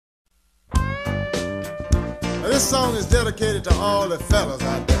This song is dedicated to all the fellas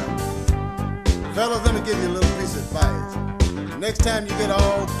out there. Fellas, let me give you a little piece of advice. Next time you get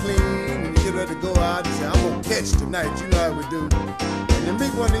all clean and you get ready to go out and say, I'm gonna catch tonight, you know how we do. And you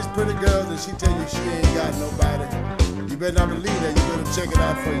meet one of these pretty girls and she tell you she ain't got nobody, you better not believe that, you better check it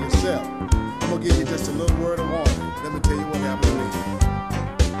out for yourself. I'm gonna give you just a little word of warning. Let me tell you what happened to me.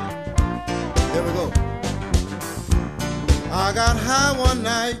 Here we go. I got high one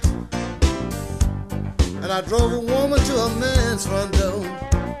night and I drove a woman to a man's front door.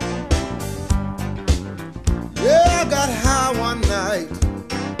 Yeah, I got high one night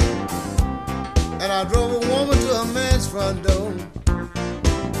and I drove a woman to a man's front door.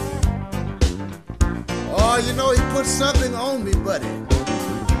 Oh, you know, he put something on me, buddy.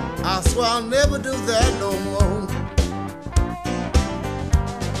 I swear I'll never do that no more.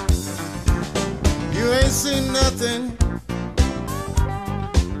 You ain't seen nothing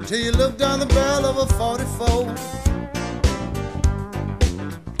till you look down the barrel of a 44.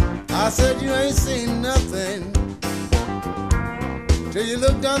 I said you ain't seen nothing till you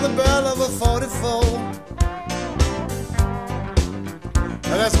look down the barrel of a 44.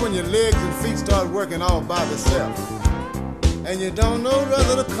 Now that's when your legs and feet start working all by themselves, and you don't know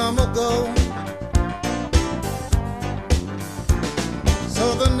whether to come or go.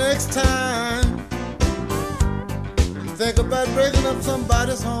 So the next time you think about breaking up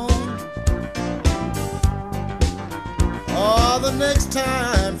somebody's home, oh, the next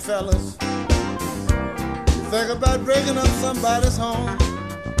time, fellas, you think about breaking up somebody's home,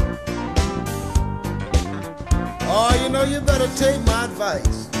 oh, you know, you better take my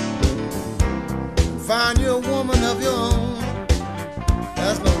advice and find you a woman of your own.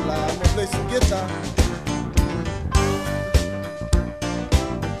 That's no lie. I'm gonna play some guitar.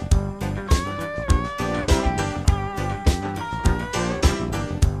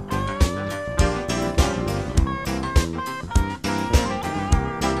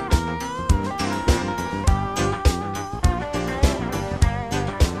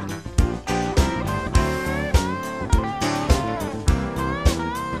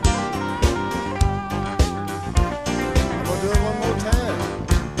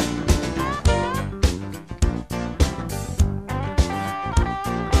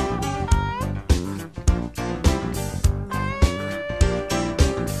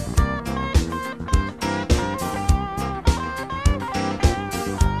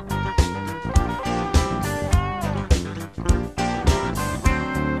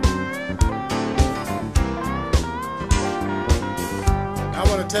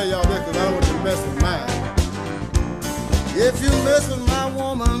 Tell y'all this because I don't want you to mess with mine. If you mess with my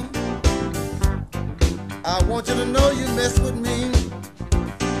woman, I want you to know you mess with me.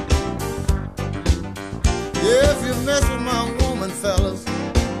 Yeah, if you mess with my woman, fellas,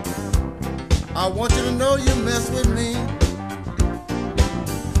 I want you to know you mess with me.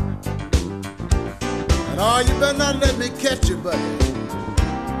 And oh, you better not let me catch you, buddy,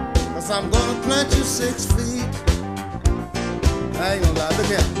 because I'm gonna plant you 6 feet. I ain't gonna lie, look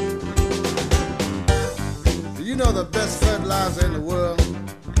here. Do you know the best fertilizer in the world?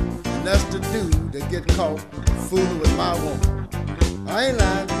 And that's the dude that get caught fooling with my woman. I ain't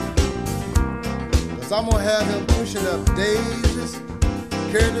lying. Cause I'm gonna have him pushing up daisies,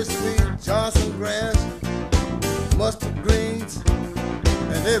 Curtis Sweet, Johnson grass, mustard greens,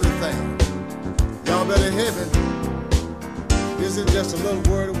 and everything. Y'all better hear me. This is just a little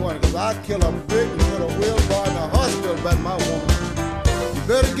word of warning, cause I'd kill a brick and put a wheelbarrow in a hospital about my woman. You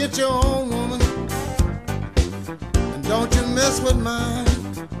better get your own woman, and don't you mess with mine.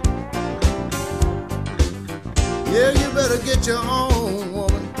 Yeah, you better get your own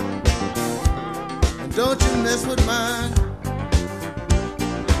woman, and don't you mess with mine.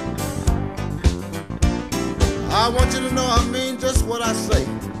 I want you to know I mean just what I say.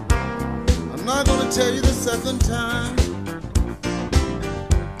 I'm not gonna tell you the second time.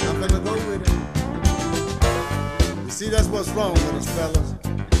 I'm gonna go with it. You see, that's what's wrong with us, fellas.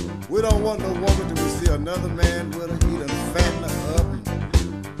 We don't want no woman till we see another man with her. He done fattened her up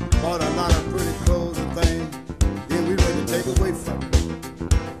and bought a lot of pretty clothes and things. Then we ready to take away from him.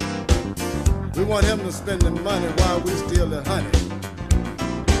 We want him to spend the money while we steal the honey.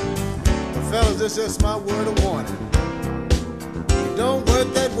 But fellas, this is just my word of warning. It don't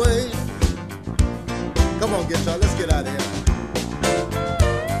work that way. Come on, guitar, let's get out of here.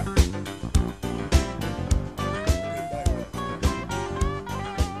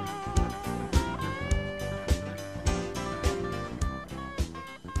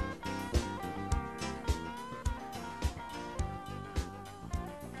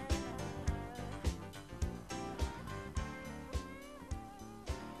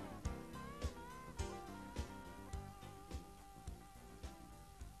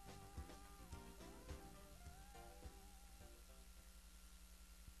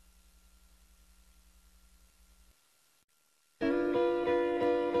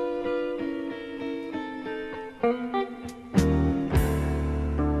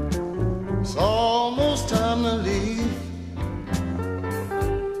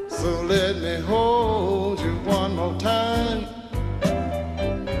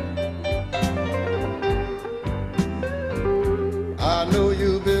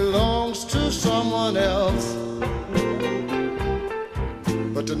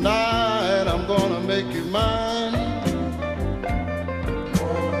 but tonight I'm gonna make you mine.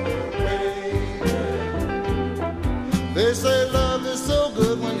 Oh, baby. They say love is so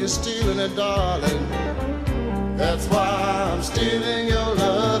good when you're stealing it, darling. That's why I'm stealing your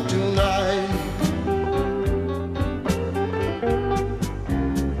love tonight.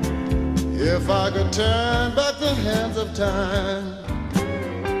 If I could turn back the hands of time,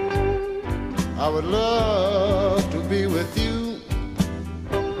 I would love to be with you.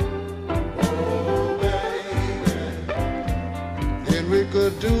 Oh, baby. And we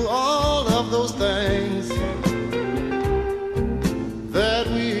could do all of those things that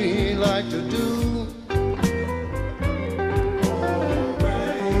we like to do. Oh,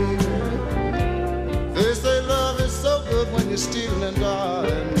 baby. They say love is so good when you're stealing,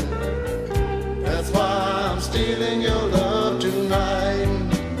 darling. That's why I'm stealing your love tonight.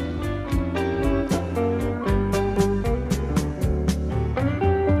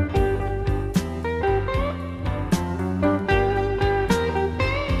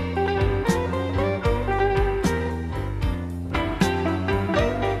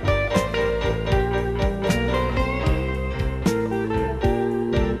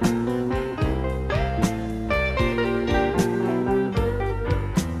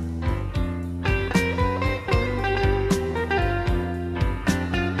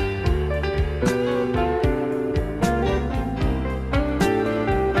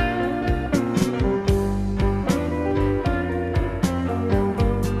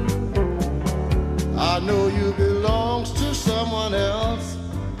 I know you belongs to someone else,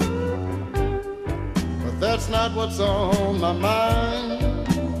 but that's not what's on my mind.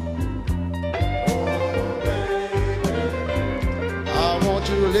 Oh, baby. I want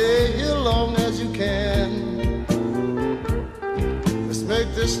you to lay here long as you can. Let's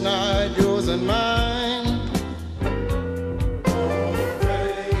make this night yours and mine. Oh,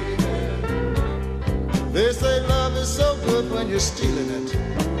 baby. They say love is so good when you're stealing it.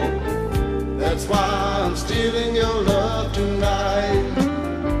 That's why I'm stealing your love tonight.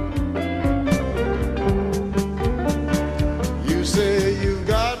 You say you've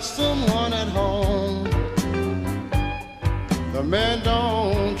got someone at home. The man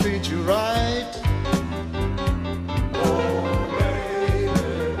don't treat you right. Oh, baby.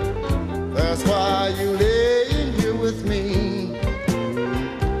 That's why you lay in here with me,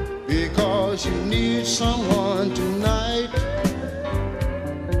 because you need someone tonight.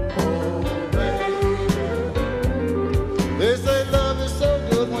 They say love is so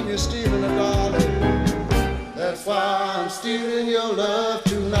good when you're stealing it, darling. That's why I'm stealing your love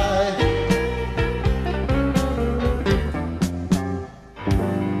tonight.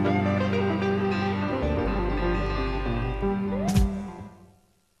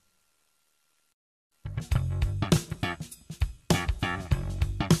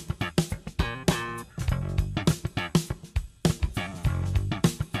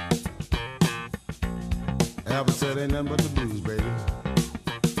 Albert said ain't nothing but the blues, baby.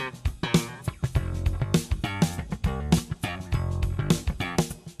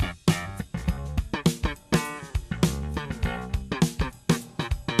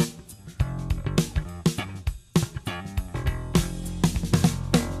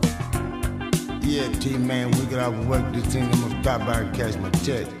 Yeah, T-Man, we get off work this thing, I'm gonna stop by and cash my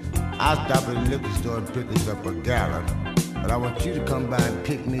check. I'll stop at the liquor store and pick us up a gallon. But I want you to come by and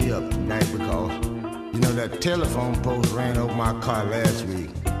pick me up tonight, because you know that telephone post ran over my car last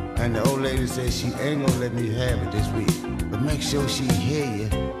week, and the old lady said she ain't gonna let me have it this week. But make sure she hear you.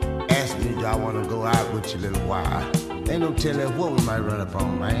 Ask me, do I wanna go out with you a little while? Ain't no telling what we might run up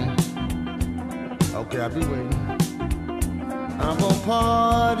on, man. Okay, I'll be waiting. I'm gonna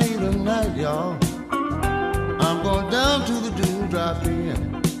party tonight, y'all. I'm going down to the Dewdrop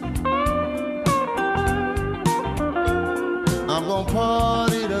Inn. I'm gonna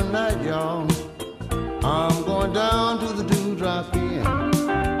party tonight, y'all. I'm going down to the Dewdrop Inn.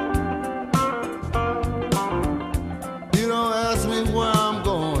 You don't ask me where I'm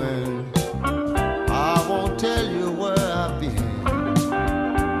going, I won't tell you where I've been.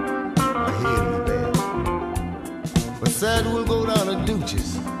 My head is bad, but said we'll go down to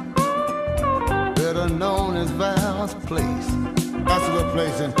Dooch's, better known as Val's Place. That's a little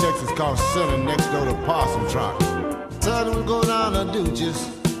place in Texas called Center, next door to Possum Trot. Said we'll go down to Dooch's,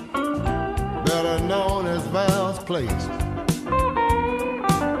 better known as Val's Place.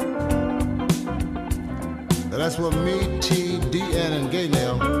 That's where me, T, D-N, and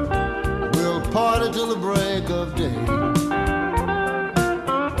Gaynell will party till the break of day.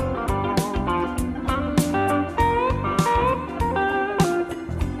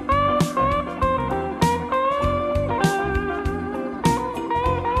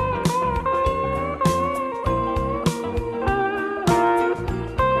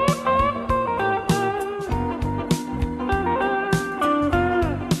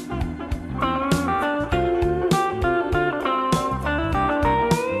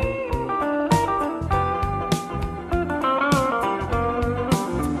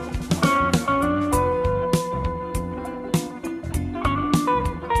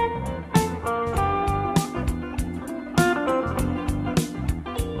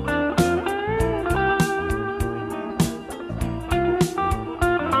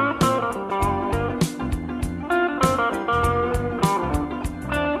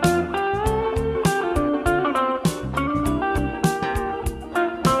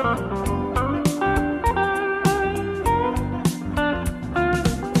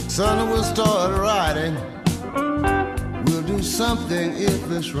 Sun will start riding. We'll do something if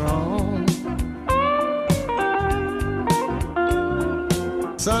it's wrong.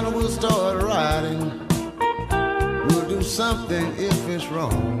 Sun will start riding. We'll do something if it's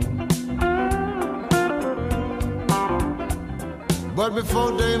wrong. But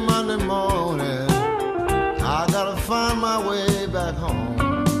before day Monday morning, I gotta find my way back home.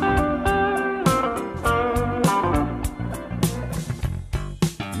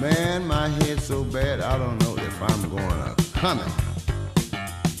 Man, my head's so bad, I don't know if I'm going or coming.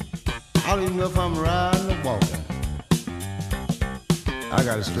 I don't even know if I'm riding or walking. I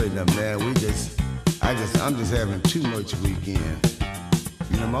gotta straighten up, man. I'm just having too much weekend.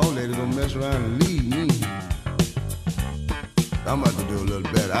 You know, my old lady gonna mess around and leave me. I'm about to do a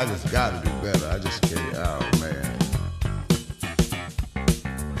little better. I just gotta do better. I just can't. Oh, man.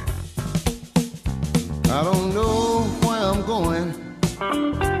 I don't know where I'm going,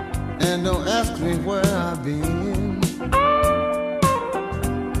 and don't ask me where I've been.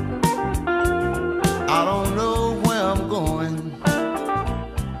 I don't know where I'm going,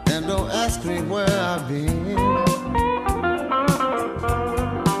 and don't ask me where I've been.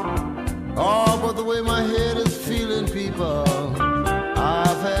 Oh, but the way my head is feeling, people,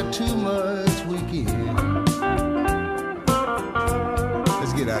 I've had too much weekend.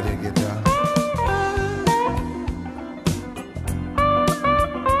 Let's get out here, guitar.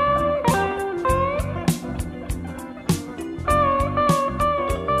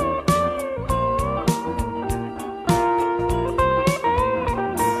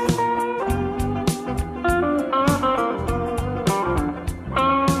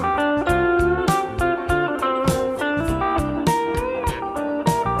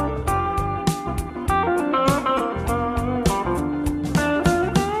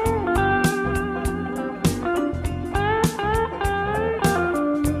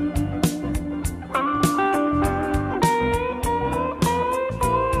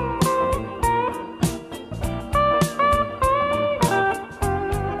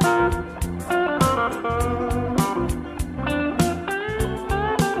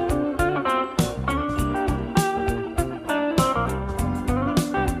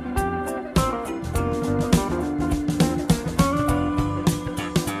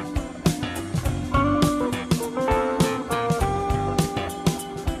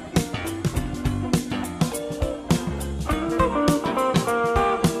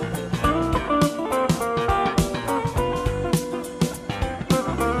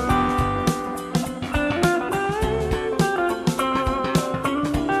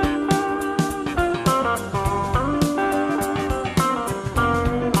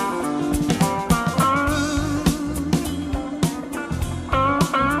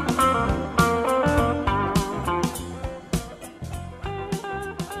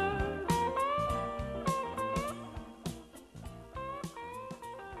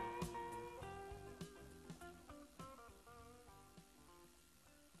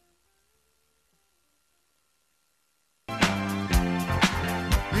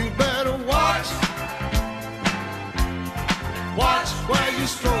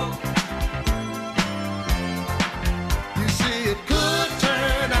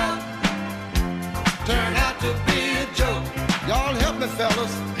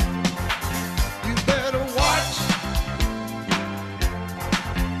 Fellas, you better watch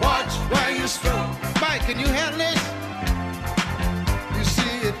where you stroke. Mike, can you handle this? You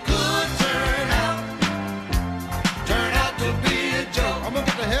see, it could turn out to be a joke. I'm gonna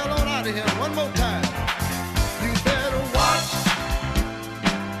get the hell on out of here one more time. You better watch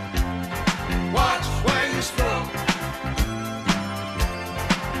where you stroke.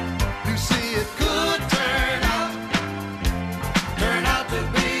 You see, it could turn out to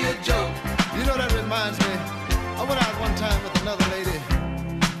be a joke. You know, that reminds me, I went out one time with another lady,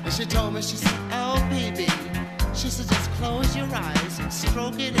 and she told me, she said, oh, baby, she said, just close your eyes and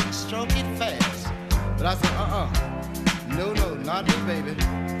stroke it fast. But I said, no, not me, baby.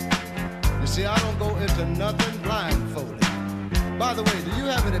 You see, I don't go into nothing blindfolded. By the way, do you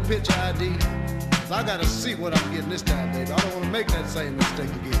have any picture ID? 'Cause I gotta see what I'm getting this time, baby. I don't want to make that same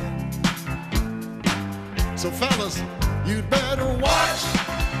mistake again. So, fellas, you'd better watch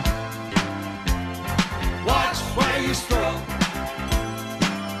where you stroke.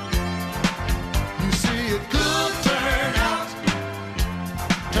 You see, it could turn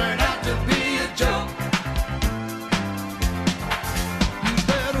out to be a joke. You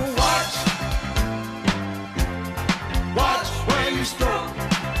better watch where you stroke.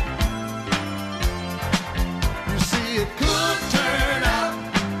 You see, it could turn out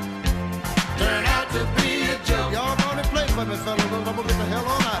to be a joke. Y'all gonna play for me, fellas? I'm gonna get the hell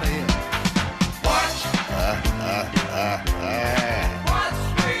on.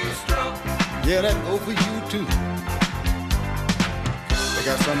 Yeah, that go for you too. They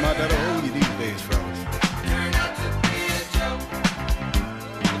got something out that'll hold you these days, fellas. Turn out to be a joke.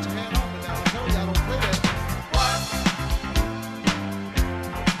 Put your hand off it now. I told you I don't play that.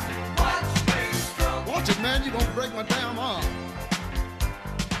 Watch me stroke. Watch it, man. You're gonna break my damn arm.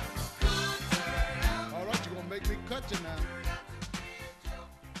 All right, you're gonna make me cut you now.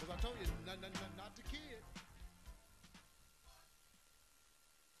 Because I told you not the kid.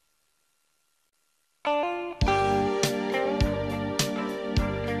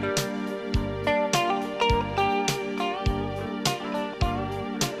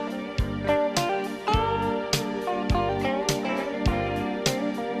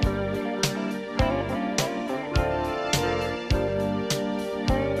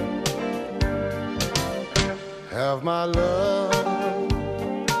 Have my love,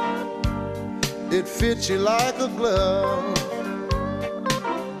 it fits you like a glove.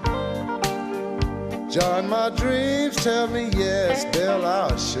 Join my dreams, tell me yes, Bill,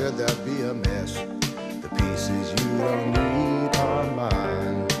 I'll sure there'll be a mess. The pieces you don't need are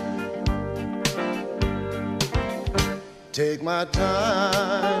mine. Take my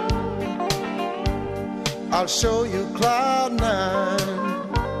time, I'll show you cloud nine.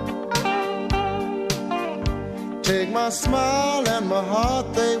 Take my smile and my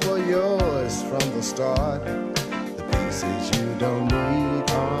heart, they were yours from the start. The pieces you don't need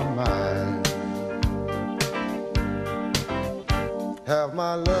are mine. Have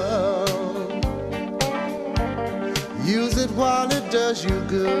my love, use it while it does you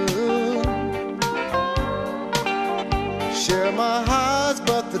good. Share my highs,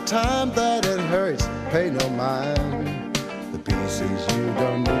 but the time that it hurts, pay no mind. The pieces you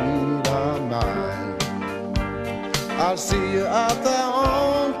don't need are mine. I'll see you out there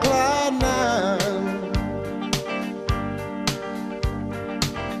on cloud nine.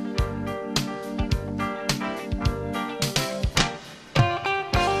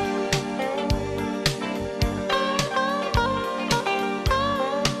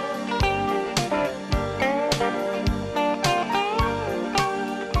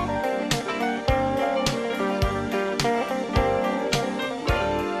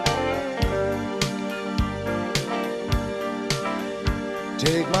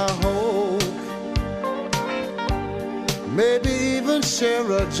 Take my hope, maybe even share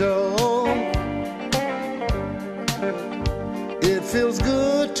a joke. It feels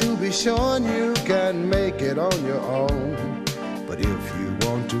good to be showing you can make it on your own. But if you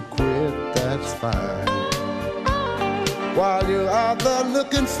want to quit, that's fine. While you're out there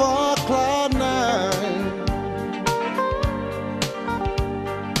looking for cloud nine.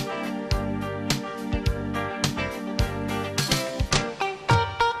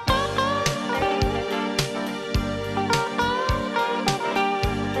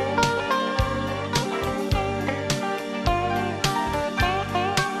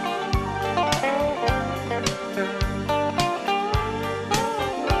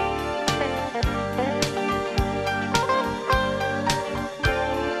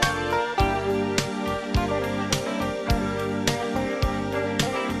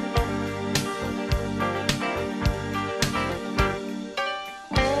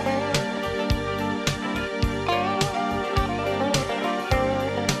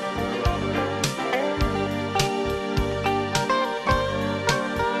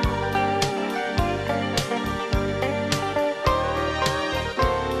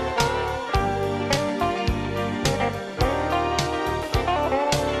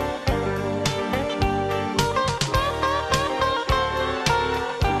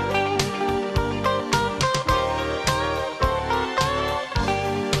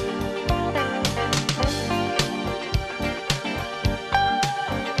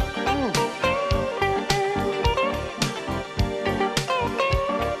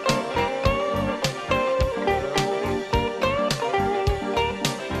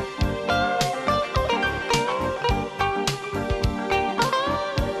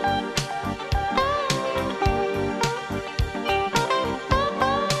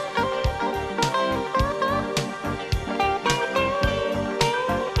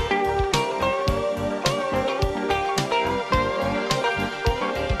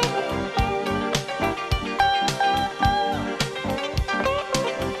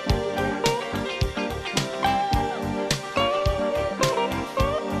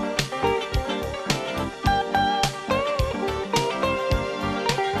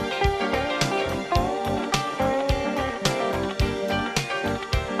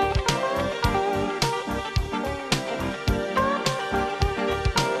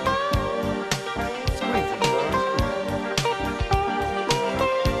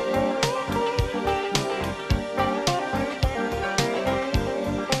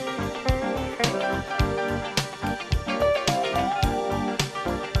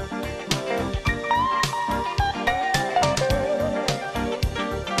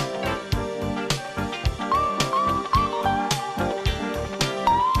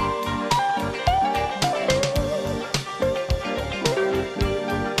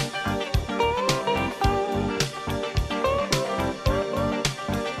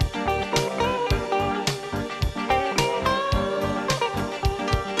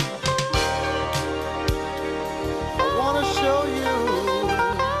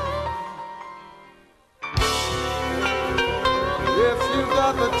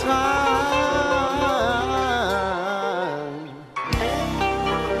 the time.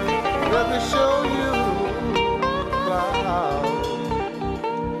 Let me show you proud.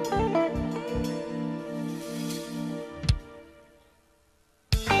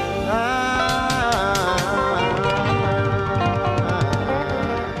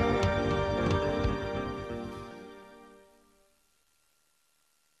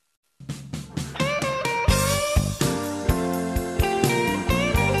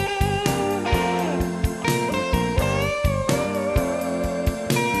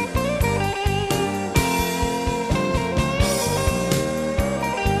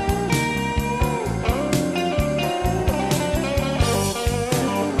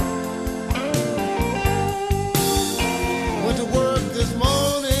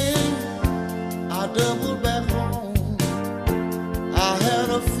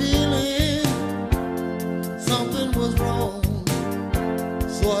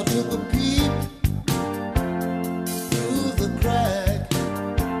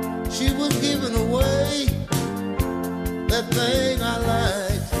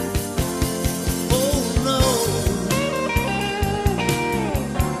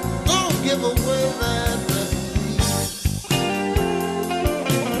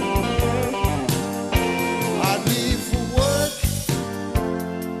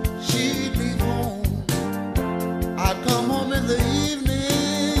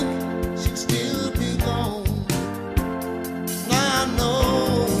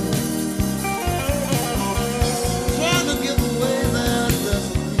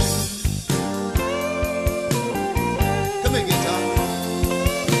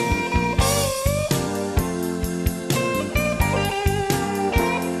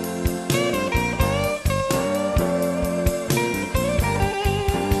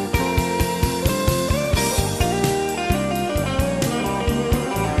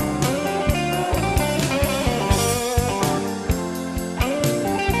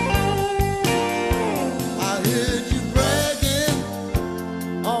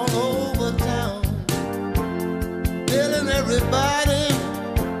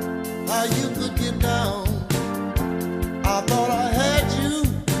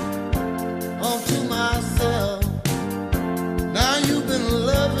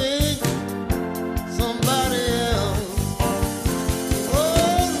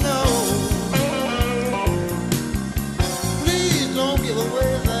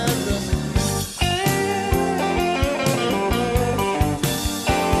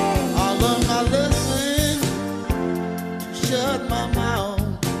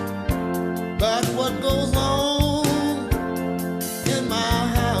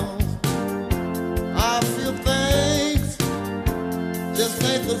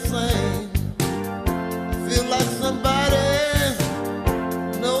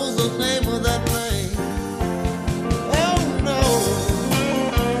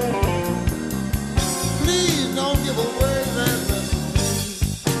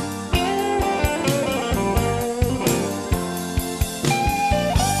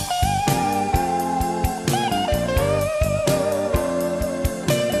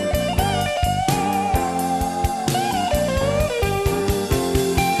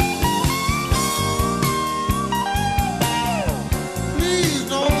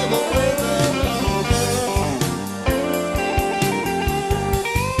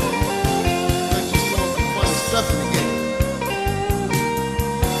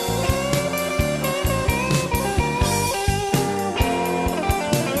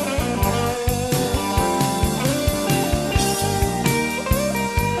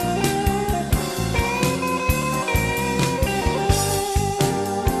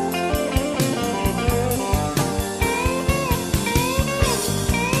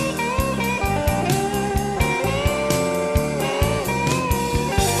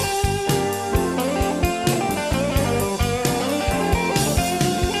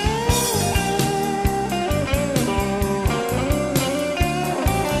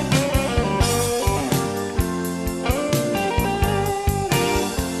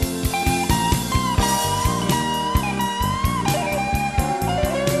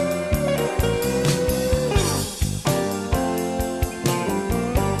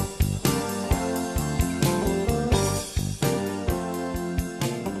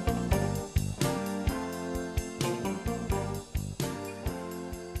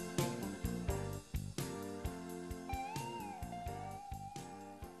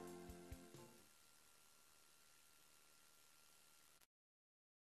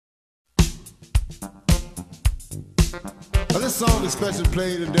 This song is especially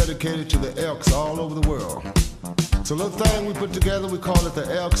played and dedicated to the elks all over the world. It's a little thing we put together, we call it the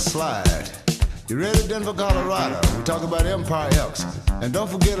Elk Slide. You ready, Denver, Colorado? We talk about Empire Elks. And don't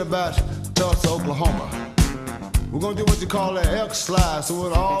forget about Tulsa, Oklahoma. We're gonna do what you call the Elk Slide, so we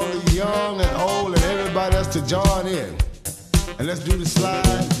want all the young and old and everybody else to join in. And let's do the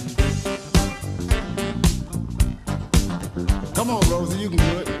slide. Come on, Rosie, you can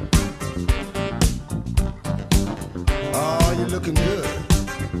do it. Oh, you're looking good.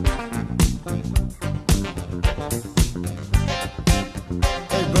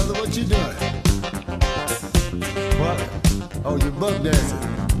 Hey, brother, what you doing? What? Oh, you're bug dancing.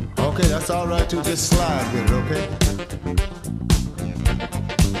 Okay, that's all right, too. Just slide with it, okay?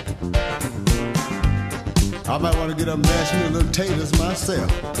 I might want to get up and mash me a little taters myself.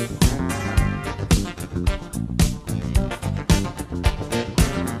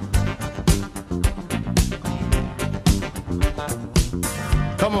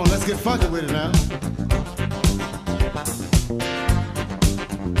 Come on, let's get funky with it now.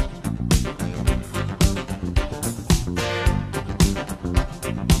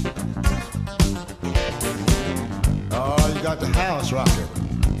 Oh, you got the house rocking.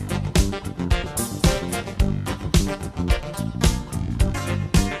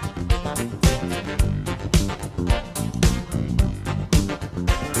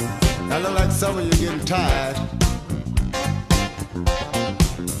 I look like some of you getting tired.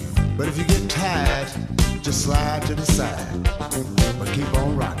 But if you get tired, just slide to the side. But keep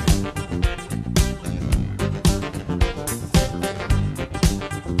on rocking.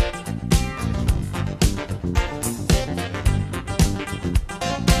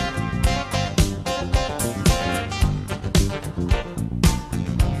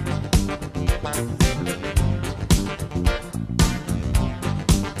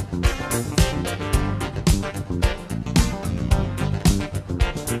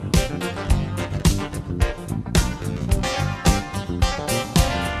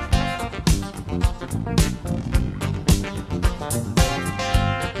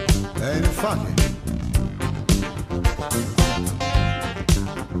 Ain't it funky?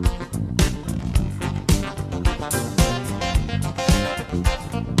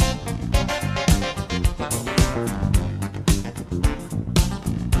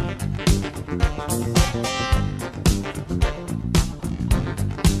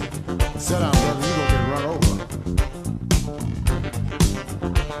 Sit down, brother, you gonna get run over.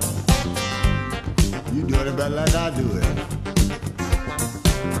 You doing it better like I do it.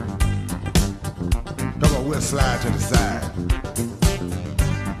 Come on, we'll slide to the side.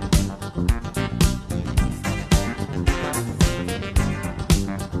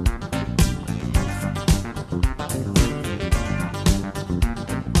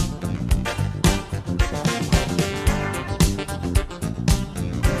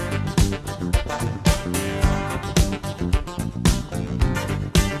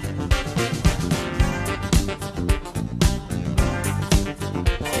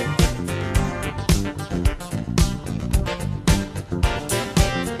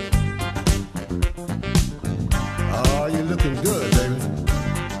 Oh, you're looking good, baby.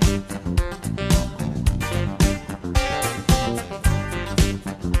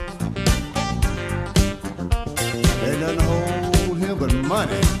 Ain't nothing to hold him but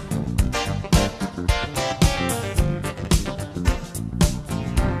money.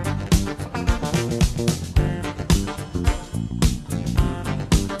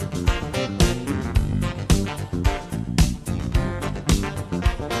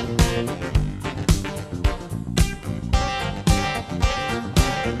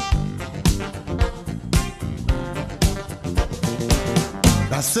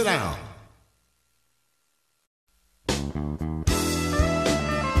 Now sit down.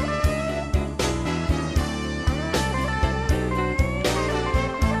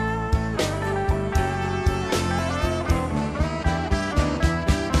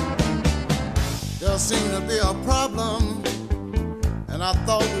 There seemed to be a problem, and I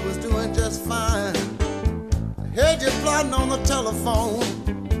thought we was doing just fine. I heard you plotting on the telephone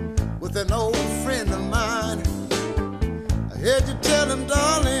with an old friend of mine. I heard you tell him,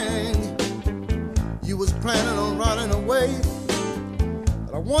 darling, you was planning on running away.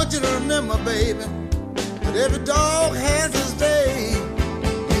 But I want you to remember, baby, that every dog has his day.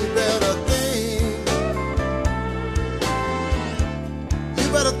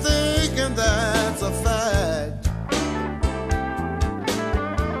 You better think, and that's a fact.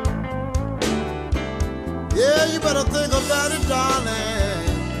 Yeah, you better think about it, darling.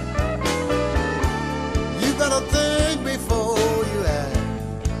 You better think before you act.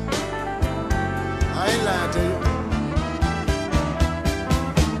 I ain't lying to you.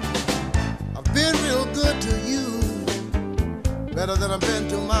 I've been real good to you. better than I've been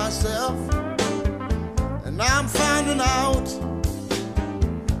to myself. And now I'm finding out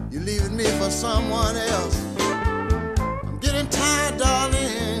you're leaving me for someone else. I'm getting tired,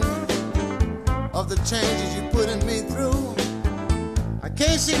 darling, of the changes you're putting me through. I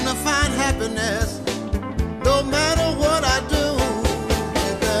can't seem to find happiness, no matter what I do.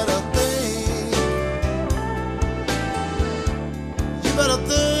 You better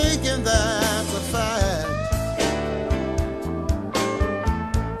think, and that's a fact.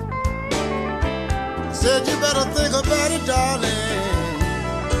 I said you better think about it, darling.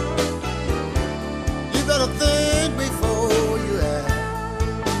 You better think before you act.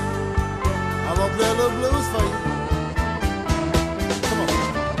 I'm gonna play a little blues for you.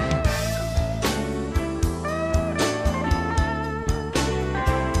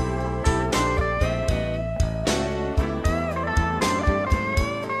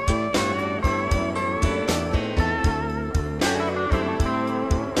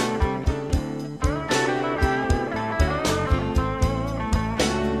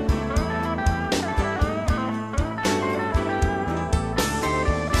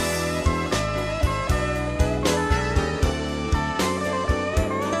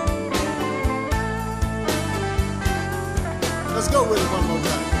 Let's go with it one more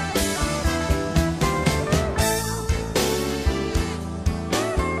time.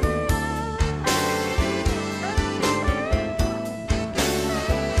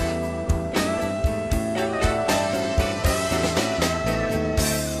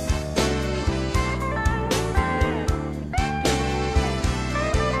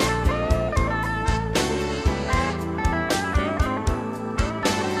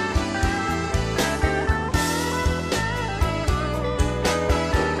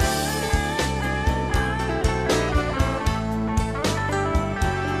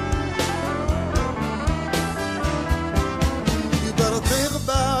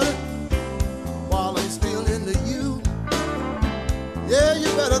 Yeah, you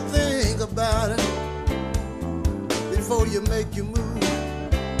better think about it before you make your move.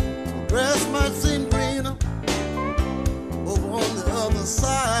 The grass might seem greener over on the other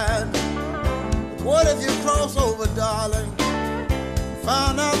side. But what if you cross over, darling,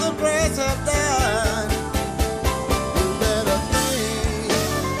 find out the grass have died? You better think.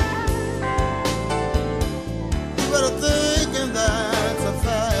 You better think, and that's a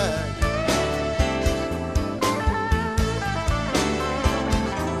fact.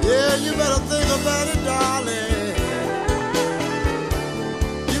 Yeah, you better think about it, darling.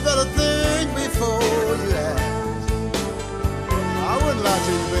 You better think before you act. I wouldn't lie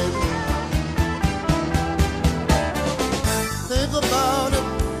to you, baby. Think about it.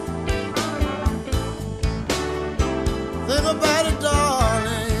 Think about it,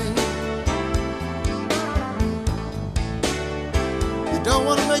 darling. You don't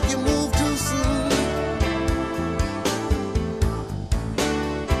want to make you move too soon.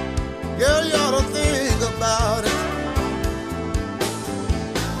 Girl, you ought to think about it.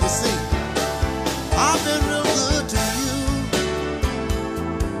 You see, I've been real good to you.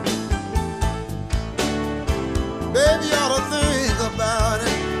 Baby, you ought to think about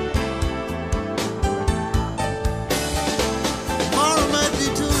it. Tomorrow might be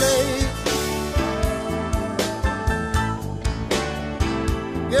too late.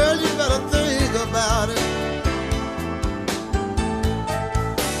 Girl, you better think about it.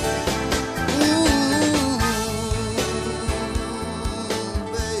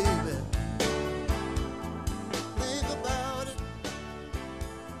 Baby,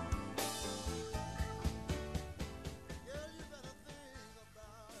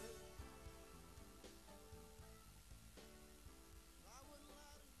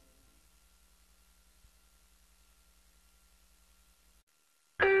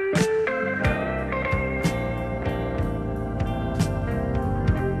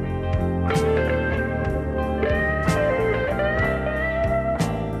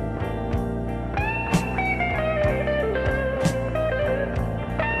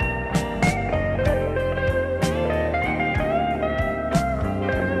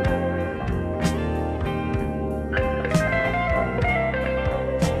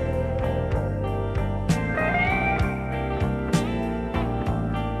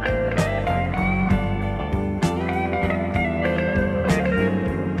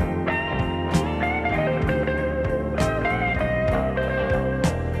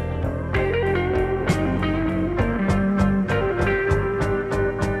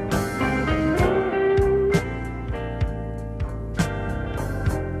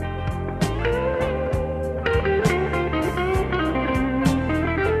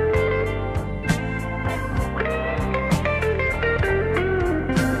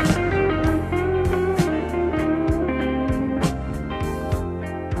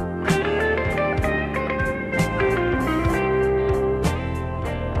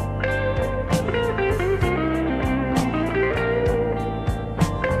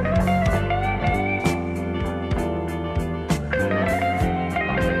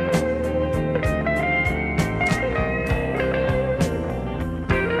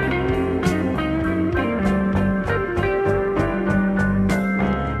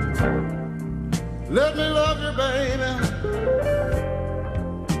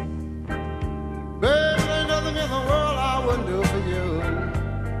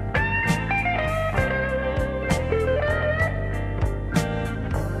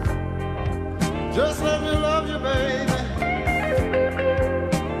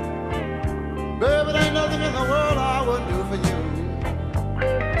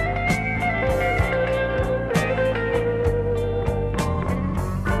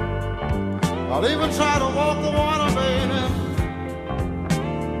 I'll even try to walk the water, baby,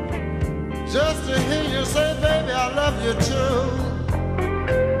 just to hear you say, baby, I love you too.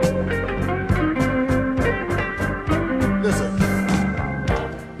 Listen,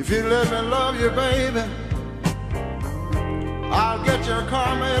 if you let me love you, baby, I'll get you a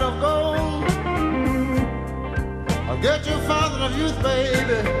car made of gold. I'll get you a fountain of youth,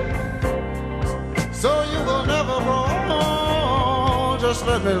 baby, so you will never grow old. Just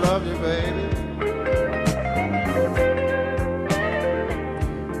let me love you, baby.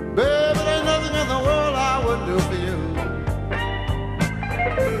 Baby, there's nothing in the world I wouldn't do for you.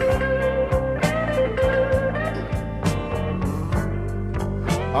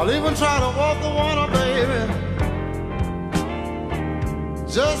 I'll even try to walk the water, baby,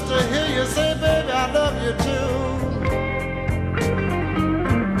 just to hear you say, baby, I love you too.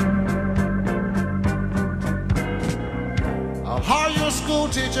 I'll hire you a school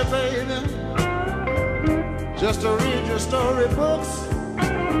teacher, baby, just to read your storybooks.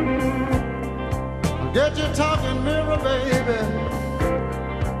 I'll get you talking mirror, baby,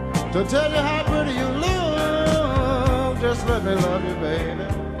 to tell you how pretty you look. Just let me love you, baby.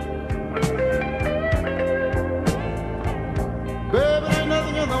 Baby, there's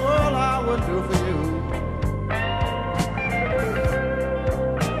nothing in the world I wouldn't do for you.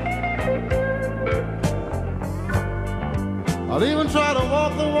 I'll even try to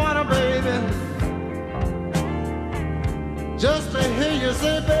walk the water, baby, just to hear you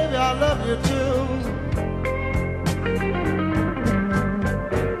say, baby, I love you too.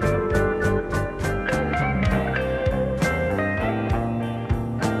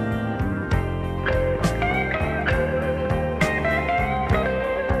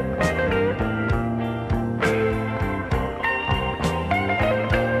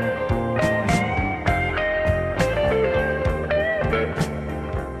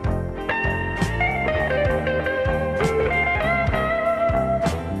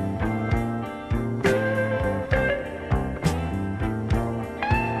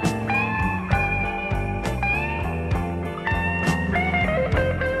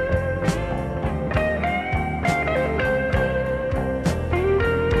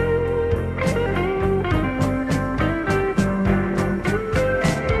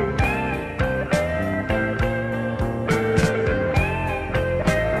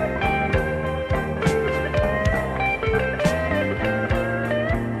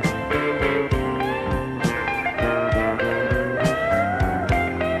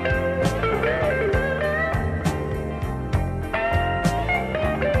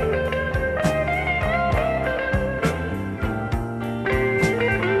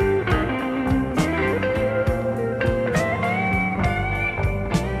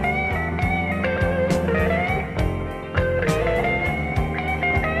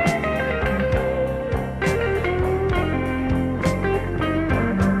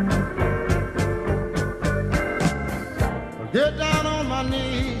 Get down on my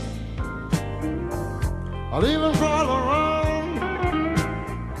knees, I'll even crawl around,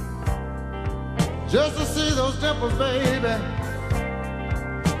 just to see those dimples, baby,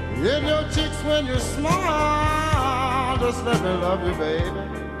 in your cheeks when you smile. Just let me love you, baby.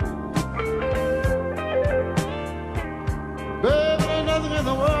 Baby, there's nothing in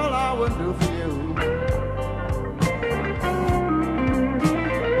the world I wouldn't do for you.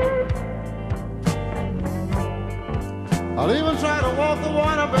 I'll even try to walk the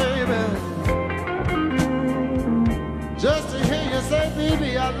water, baby, just to hear you say,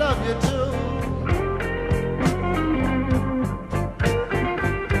 baby, I love you too.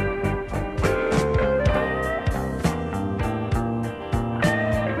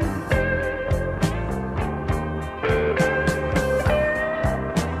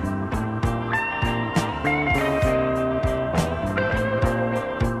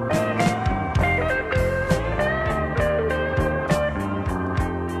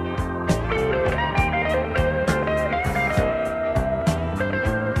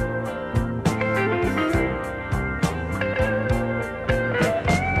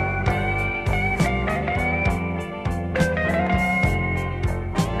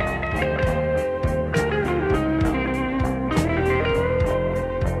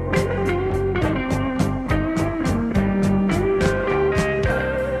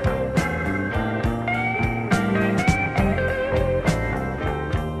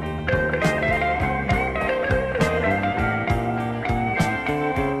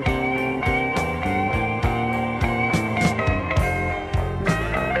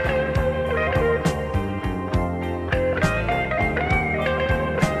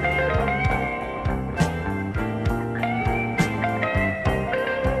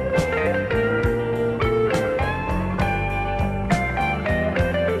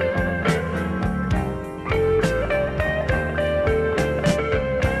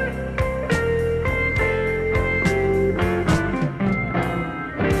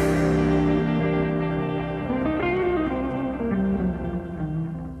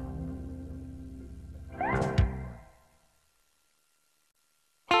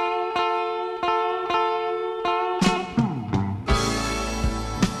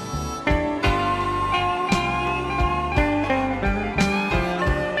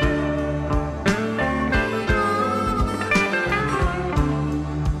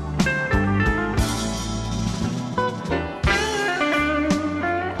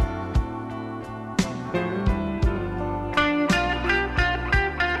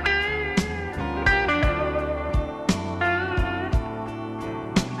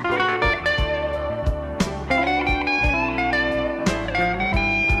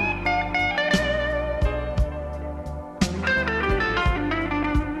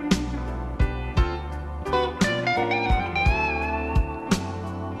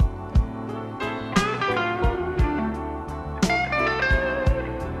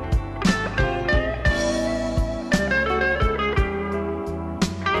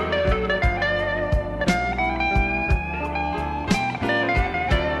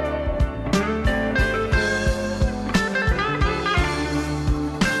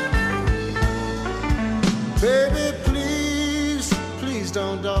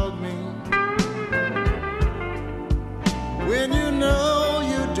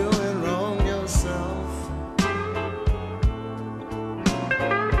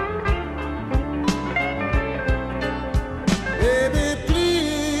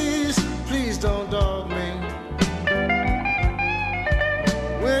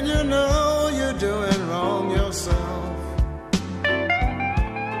 when you know you're doing wrong yourself.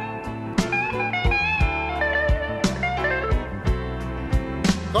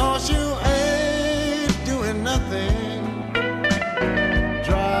 'Cause you ain't doing nothing,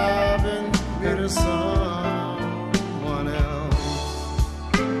 driving me to someone else.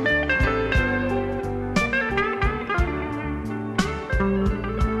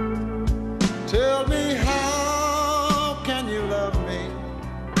 Tell me, how can you love me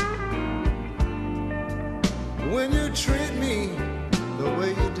when you treat me the way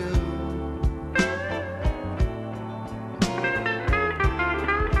you do?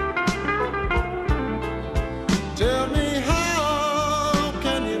 Tell me, how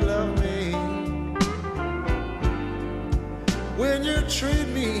can you love me when you treat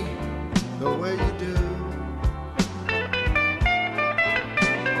me the way you do?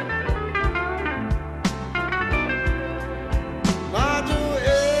 I do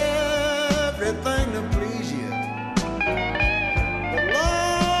everything to please you, but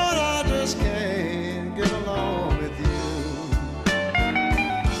Lord, I just can't get along with you.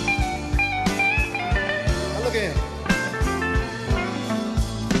 Now look here.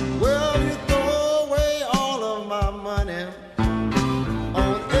 Well, you throw away all of my money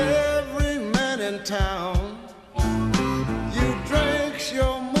on every man in town. You drink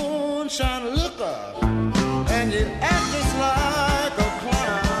your moonshine liquor and you act just like a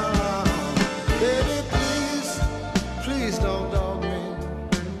clown. Baby, please, please don't dog me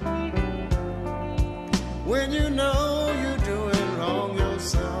when you know you're doing wrong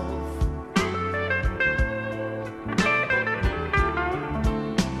yourself.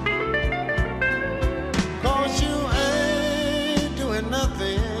 'Cause you ain't doing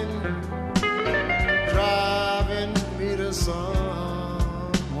nothing, driving me to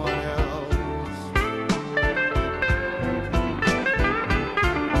someone else.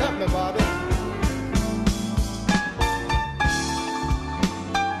 Help me, Bobby.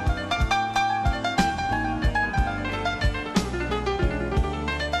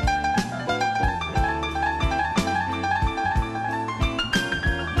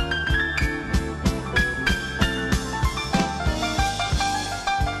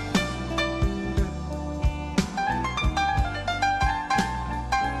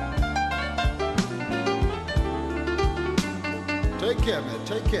 Take care of me,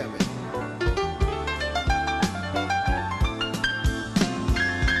 take care of me.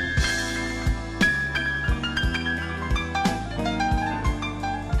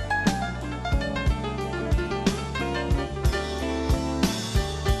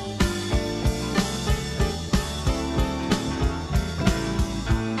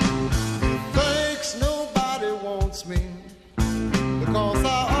 Thanks, nobody wants me because I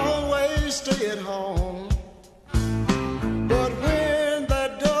always stay at home. But when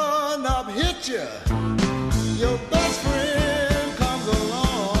that doorknob hits you, your best friend comes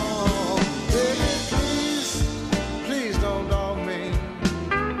along. Baby, please, please don't dog me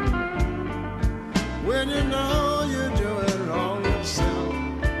when you know you're doing wrong yourself.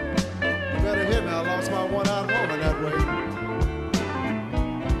 You better hear me, I lost my one-eyed woman that way.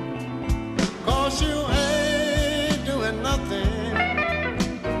 'Cause you ain't doing nothing,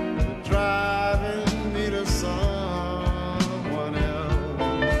 driving me to someone else.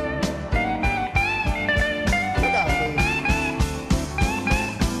 Look out, baby.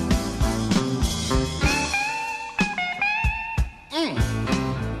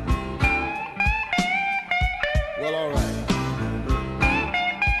 Well, all right.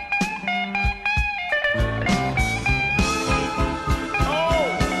 Oh!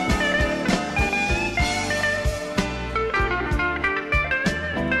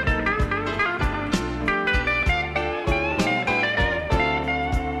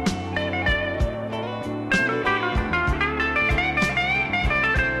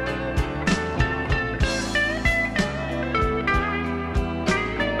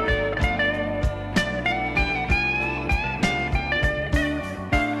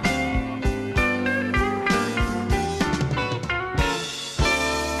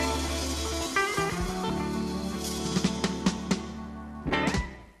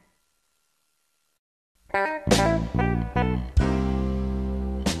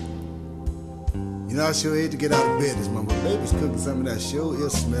 You know, I sure hate to get out of bed this morning, but baby's cooking something that sure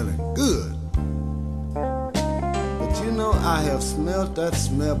is smelling good. But you know, I have smelled that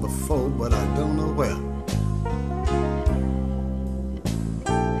smell before, but I don't know where.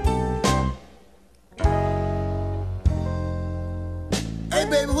 Hey,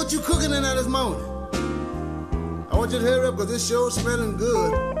 baby, what you cooking in there this morning? I want you to hurry up, because this sure smelling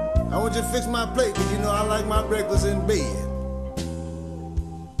good. I want you to fix my plate, because you know I like my breakfast in bed.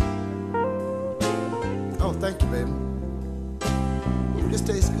 thank you, baby. Ooh, this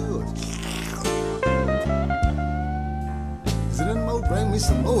tastes good. Is it any more? Bring me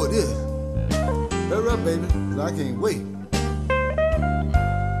some more of this. Hurry up, baby, 'cause I can't wait.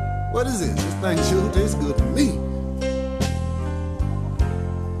 What is this? This thing sure tastes good to me.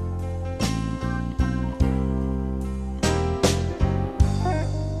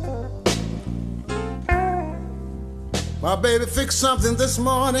 My baby fixed something this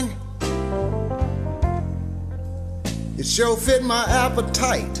morning. It sure fit my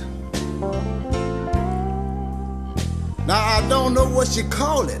appetite. Now I don't know what she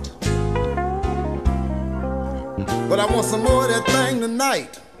call it, but I want some more of that thing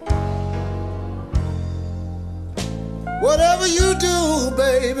tonight. Whatever you do,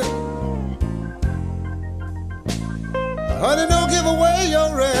 baby, honey, don't give away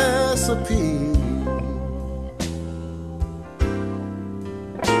your recipe.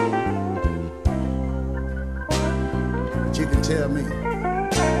 You can tell me.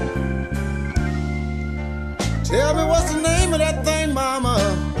 Tell me what's the name of that thing, mama.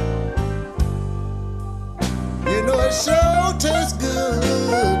 You know it sure tastes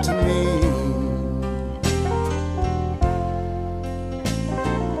good to me.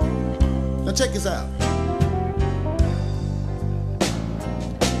 Now check this out.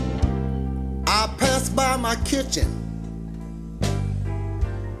 I passed by my kitchen.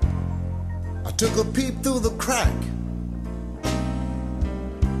 I took a peep through the crack.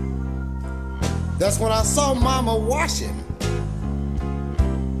 That's when I saw mama washing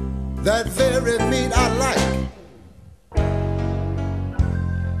that very meat I like.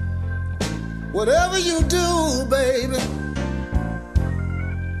 Whatever you do, baby,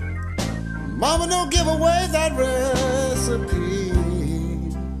 mama, don't give away that recipe.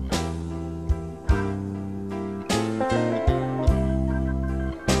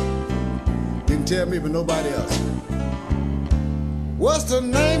 You can tell me, but nobody else. What's the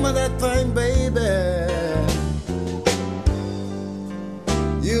name of that thing, baby?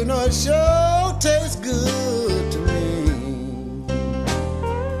 You know it sure tastes good to me.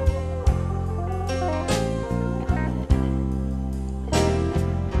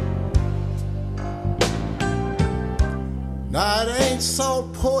 Now it ain't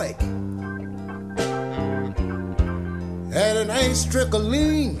salt pork, and it ain't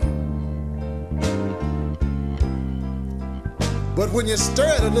strychnine. But when you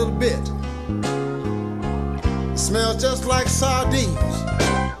stir it a little bit, it smells just like sardines.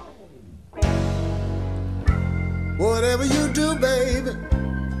 Whatever you do, baby,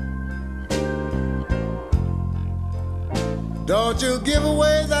 don't you give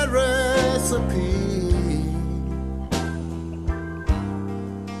away that recipe.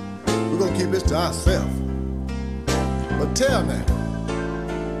 We're gonna keep this to ourselves. But tell me,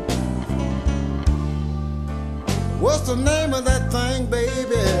 what's the name of that thing,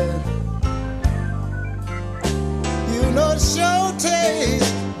 baby? You know it sure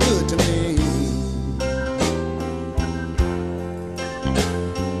tastes good to me.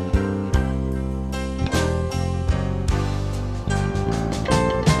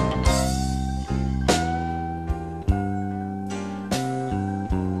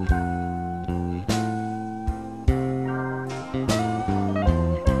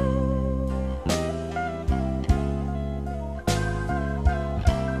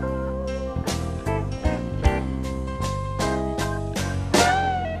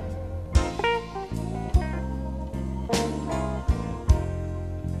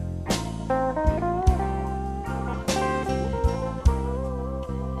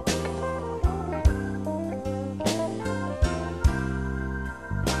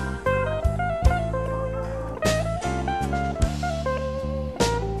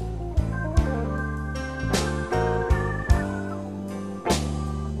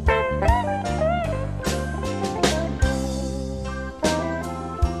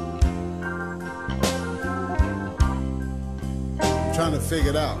 Trying to figure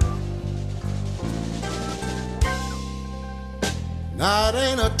it out. Now it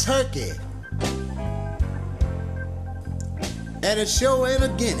ain't a turkey, and it sure ain't a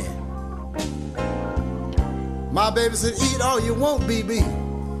guinea. My baby said, eat all you want, BB.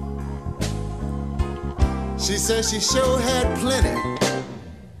 She said she sure had plenty.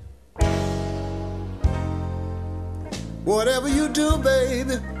 Whatever you do,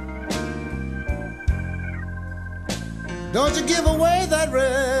 baby, don't you give away that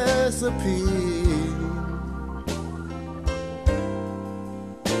recipe.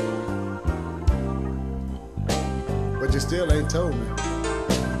 But you still ain't told me.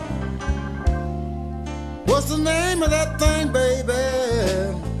 What's the name of that thing, baby?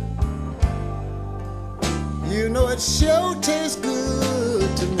 it sure tastes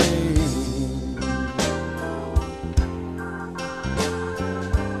good to me.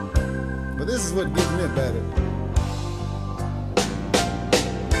 But this is what gets me better.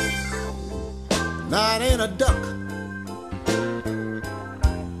 Now it ain't a duck,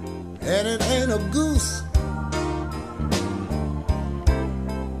 and it ain't a goose.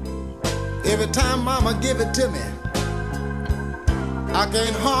 Every time mama give it to me, I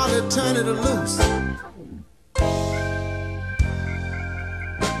can't hardly turn it loose.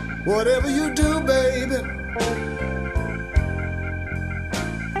 Whatever you do, baby,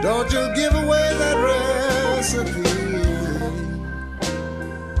 don't you give away that recipe.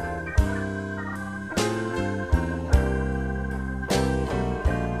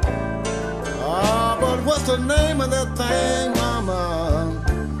 Ah, but what's the name of that thing, mama?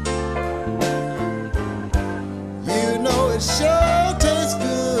 You know it sure tastes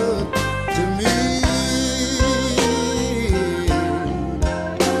good to me.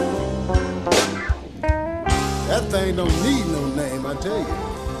 That thing don't need no name, I tell you.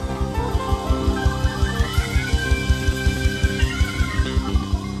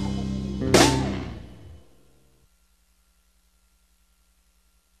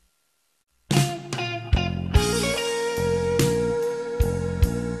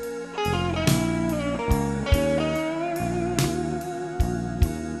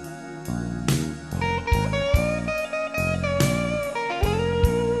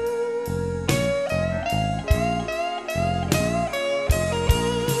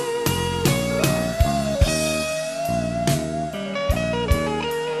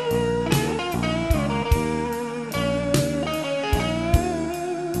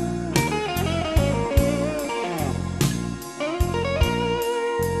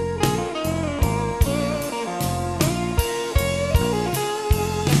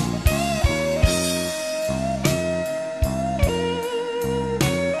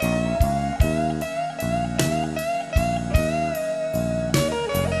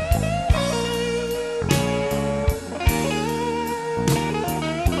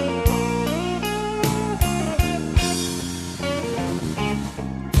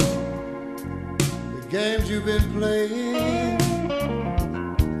 Games you've been playing,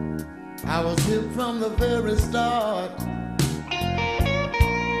 I was here from the very start.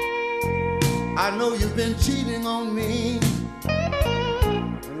 I know you've been cheating on me.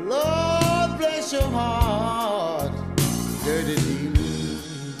 Lord bless your heart, dirty demon.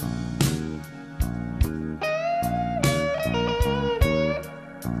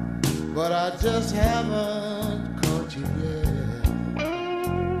 But I just haven't caught you yet.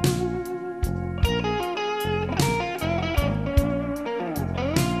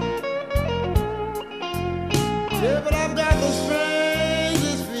 Yeah, but I've got the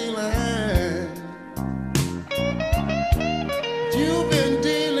strangest feeling. You've been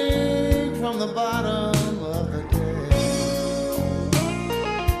dealing from the bottom of the day.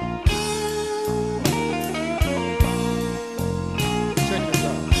 Check this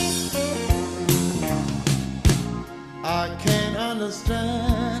out. I can't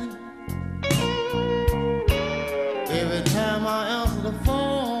understand. Every time I answer the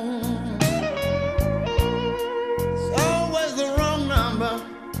phone,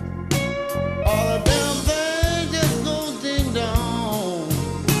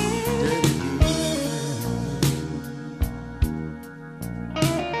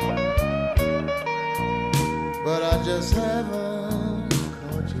 but I just haven't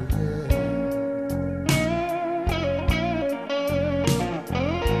caught you yet.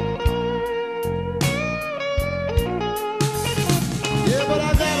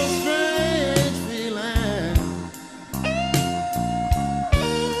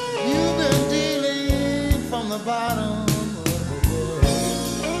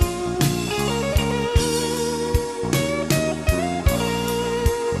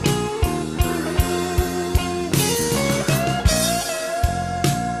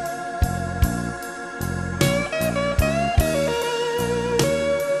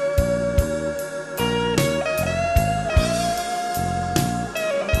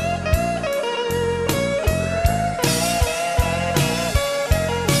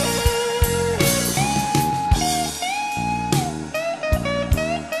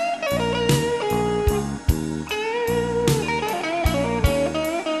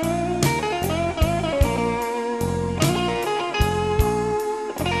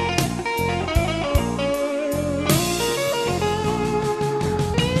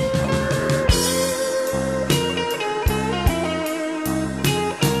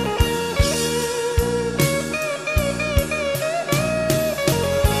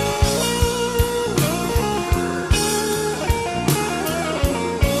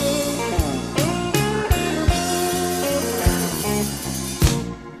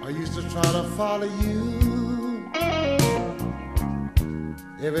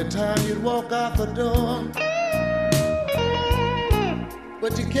 every time you'd walk out the door.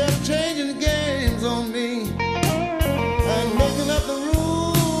 But you kept changing the games on me and making up the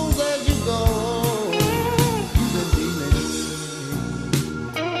rules as you go. You've been dealing,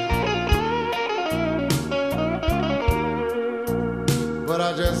 but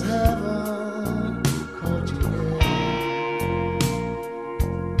I just haven't caught you yet.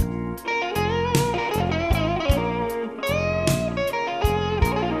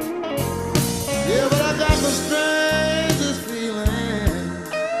 Yeah, but I got the strangest feeling.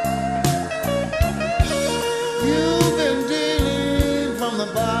 You've been dealing from the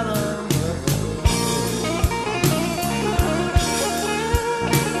bottom of the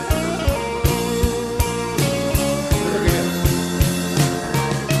Look at it.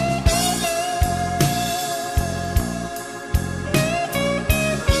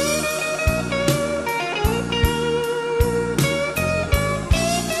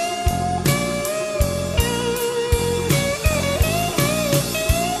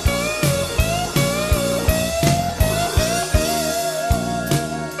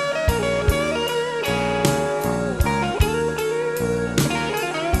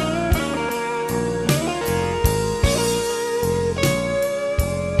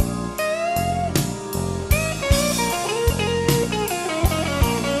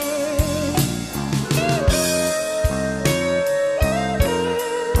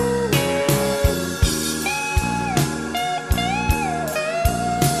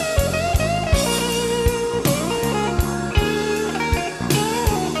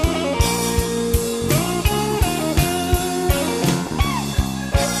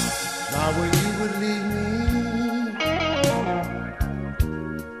 Now when you would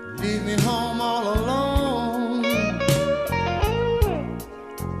leave me home all alone.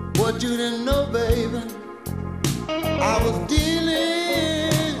 What you didn't know, baby, I was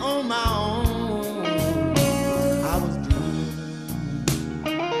dealing on my own. I was dealing,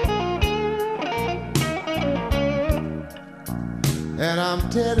 and I'm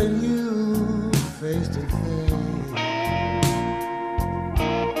telling you face to face.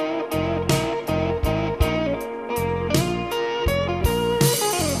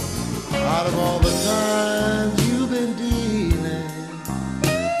 Out of all the times you've been dealing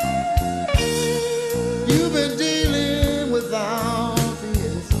without the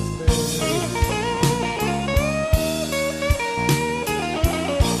ace of spades.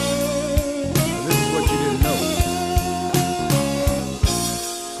 This is what you didn't know.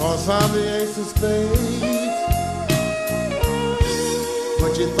 'Cause I'm the ace of spades,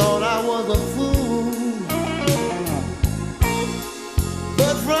 but you thought I was a fool.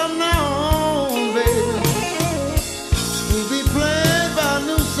 But from now on, baby, we'll be playing by a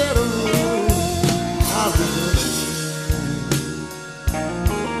new set of rules. I'll be good.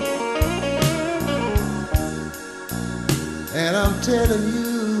 And I'm telling you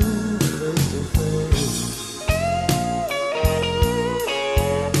face to face.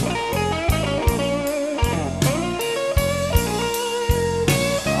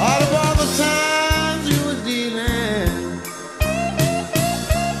 Out of all the times you were dealing,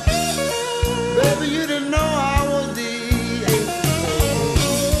 baby, you didn't know I was the ace of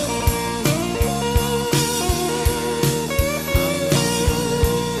spades.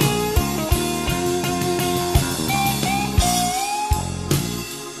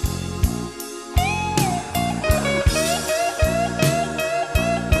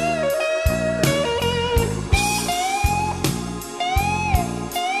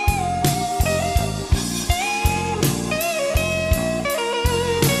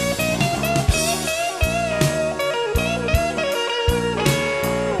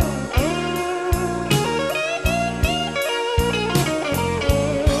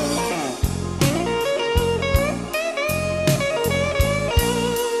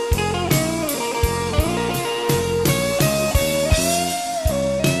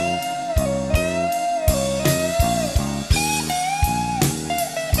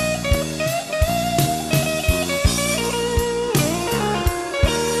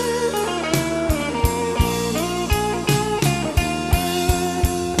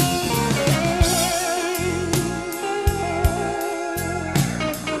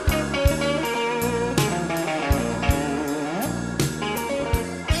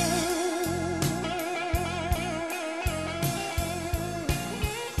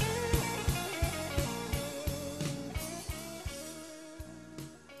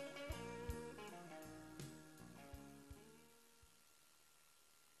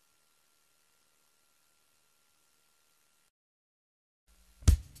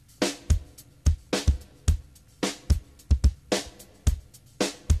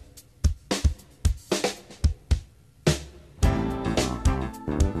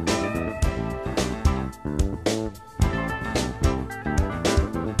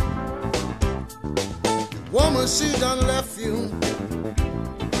 when she done left you.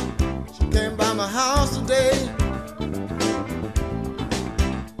 She came by my house today,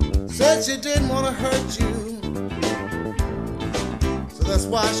 said she didn't want to hurt you, so that's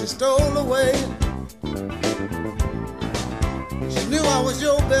why she stole away. She knew I was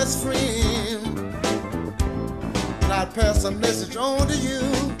your best friend, and I'd pass a message on to you.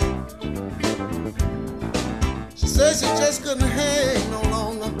 She said she just couldn't hang no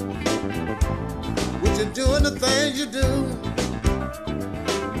longer with you doing the things you do.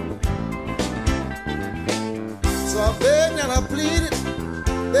 So I begged and I pleaded,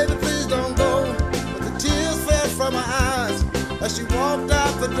 baby, please don't go. But the tears fell from her eyes as she walked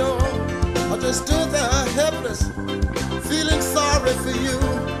out the door. I just stood there helpless, feeling sorry for you.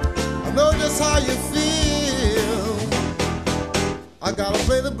 I know just how you feel. I gotta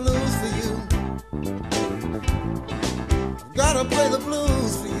play the blues for you. Gotta play the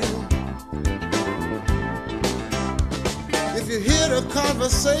blues for you. If you hear the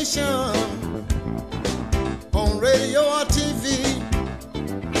conversation on radio or TV,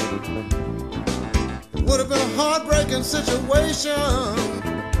 it would have been a heartbreaking situation,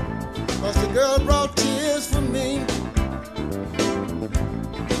 'cause the girl brought tears for me.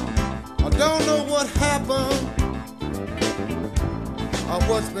 I don't know what happened or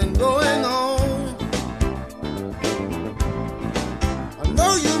what's been going on. I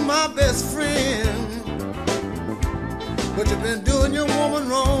know you're my best friend, but you've been doing your woman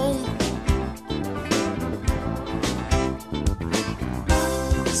wrong.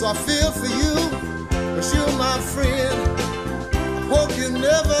 So I feel for you, 'cause you're my friend. I hope you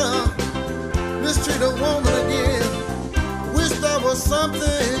never mistreat a woman again. I wish there was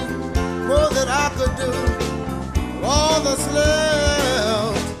something more that I could do. But all that's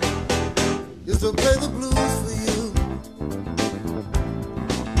left is to play the blues for you.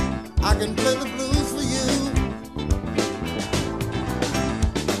 I can play the blues for you.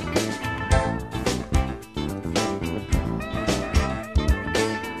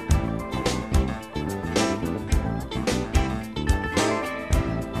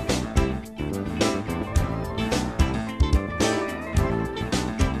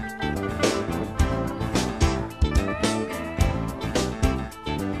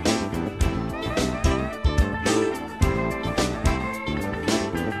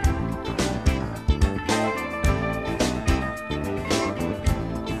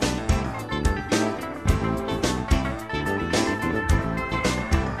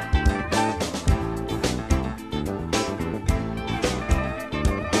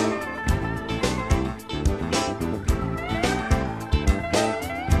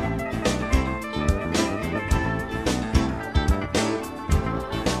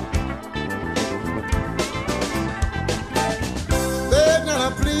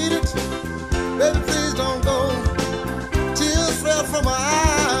 Baby, please don't go. Tears fell from her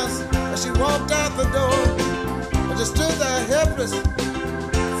eyes as she walked out the door. I just stood there helpless,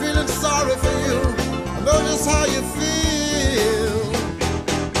 feeling sorry for you. I know just how you feel.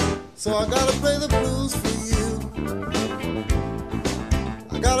 So I gotta play the blues for you.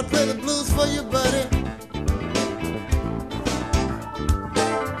 I gotta play the blues for you, buddy.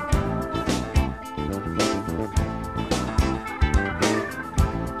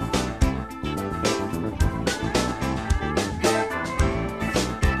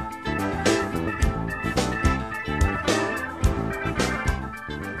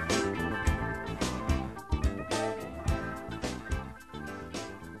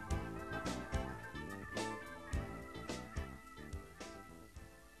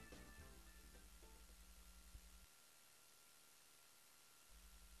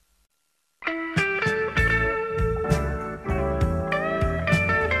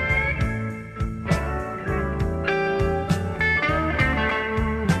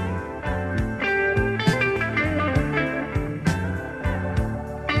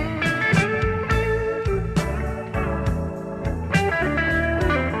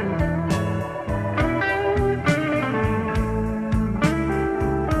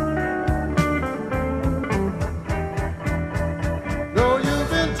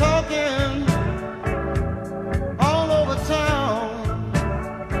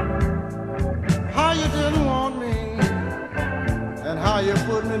 You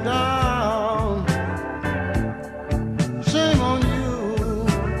put me down. Shame on you.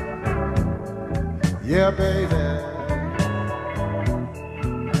 Yeah, baby.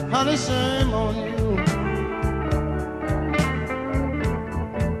 Honey, shame on you.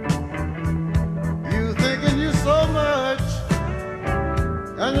 You thinking you so much,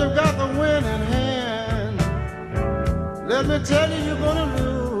 and you've got the win in hand. Let me tell you, you're gonna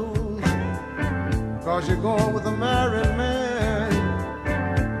lose, 'cause 'cause you're going with a married man.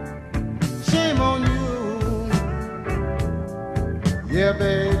 Shame on you, yeah,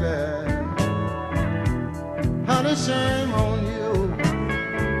 baby. Honey, shame on you.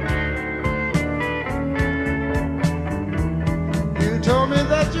 You told me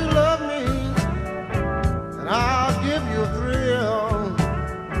that you love me, and I'll give you a thrill.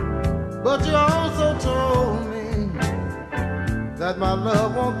 But you also told me that my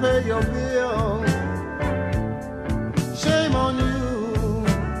love won't pay your bill. Shame on you,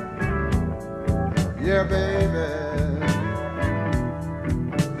 yeah, baby.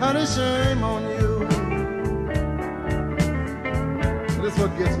 Honey, shame on you. This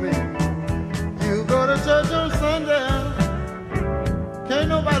what gets me. You go to church on Sunday, can't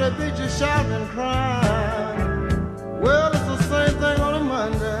nobody beat you shouting and crying. Well, it's the same thing on a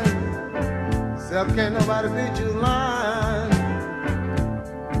Monday, except can't nobody beat you lying.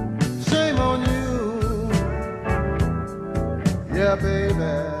 Shame on you, yeah,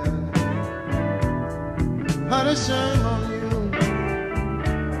 baby. Honey, shame on you.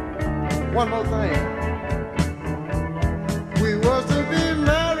 One more thing. We was to be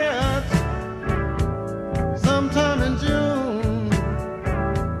married sometime in June.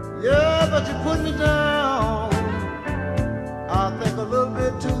 Yeah, but you put me down, I think a little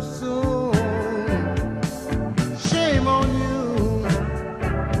bit too soon. Shame on you,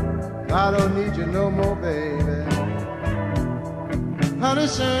 I don't need you no more, baby. Honey,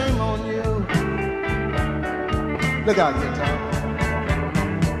 shame on you. Look out, guitar.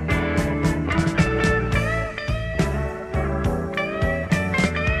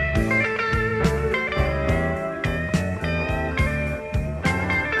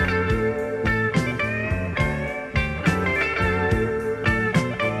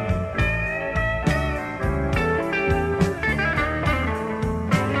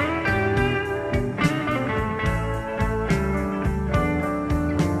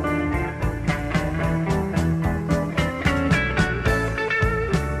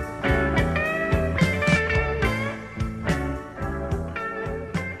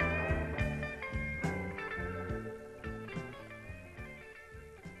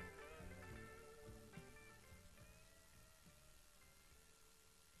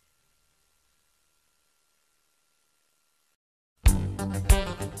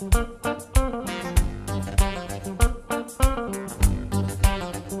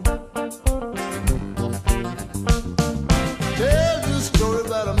 Tell you a story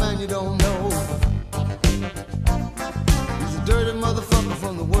about a man you don't know. He's a dirty motherfucker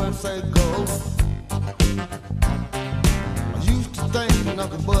from the word say go. I used to think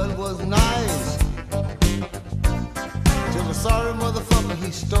Uncle Bud was nice, till the sorry motherfucker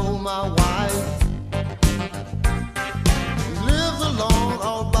he stole my wife. He lives alone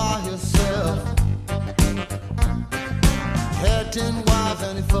all by himself. Had 10 wives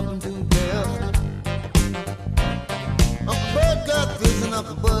and he fucked them to death. Uncle Bud got this and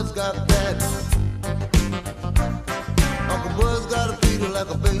Uncle Bud's got that. Uncle Bud's got a beater like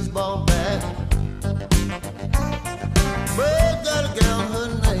a baseball bat. Bud got a gal, her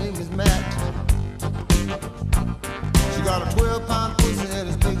name is Matt. She got a 12-pound pussy and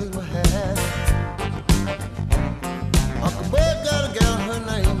as big as my hat. Uncle Bud got a gal, her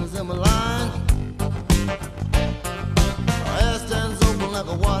name is Emmeline. Her ass stands open like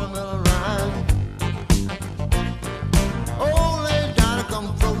a watermelon rind. Old lady Dinah come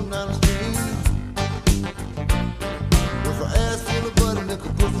floating down the stream with her ass full of butter and her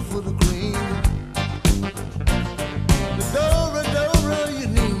pussy full of cream. The Dora, you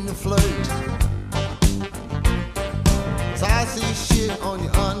need to flirt, 'cause I see shit on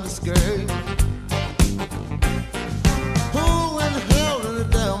your underskirt. Who in hell in the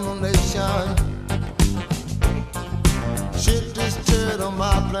damn nation shit this turd on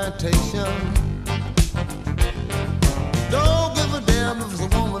my plantation? Don't give a damn if it's a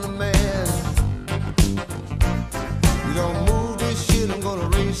woman or man. You don't move this shit, I'm gonna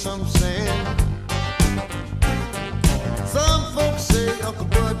raise some sand. Some folks say Uncle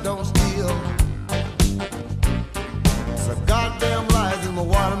Bud don't steal. It's a goddamn lies in my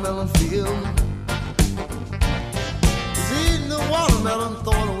watermelon field. He's eating the watermelon,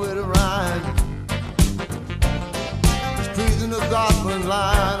 throwing away the rind. He's preaching the gospel and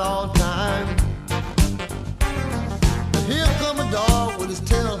lying all the time. Here come a dog with his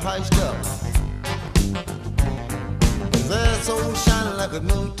tail hiked up, his asshole shining like a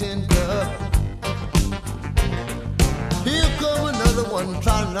new tin cup. Here come another one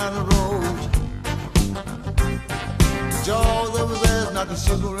trotting down the road. Jaws of his ass knocking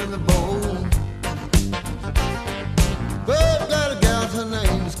sugar in the bowl. Bud got a gal, her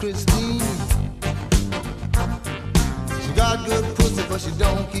name is Christine. got good pussy, but she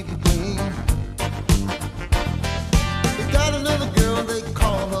don't keep it clean. You got another girl, they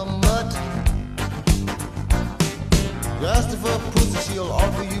call her Mutt. You ask her for pussy, she'll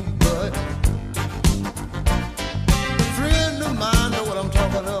offer you butt. Friend of mine know what I'm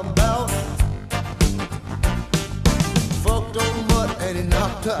talking about. Fucked old Mutt and he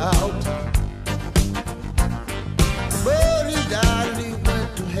knocked her out. But he died and he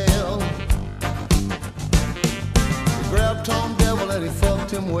went to hell. He grabbed Tom Devil and he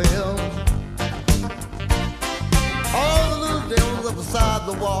fucked him well. All the little devils up beside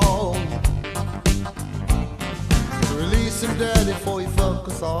the wall. Release him, daddy, before he fuck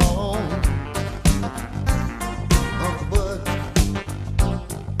us all. Uncle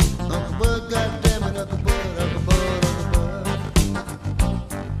Bud, goddamn it, Uncle Bud, Uncle Bud, Uncle Bud.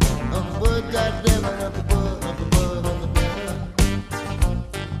 Uncle Bud, goddamn it, Uncle Bud, Uncle Bud, Uncle Bud.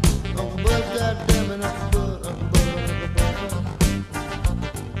 Uncle Bud, goddamn it, Uncle Bud, Uncle Bud, Uncle Bud.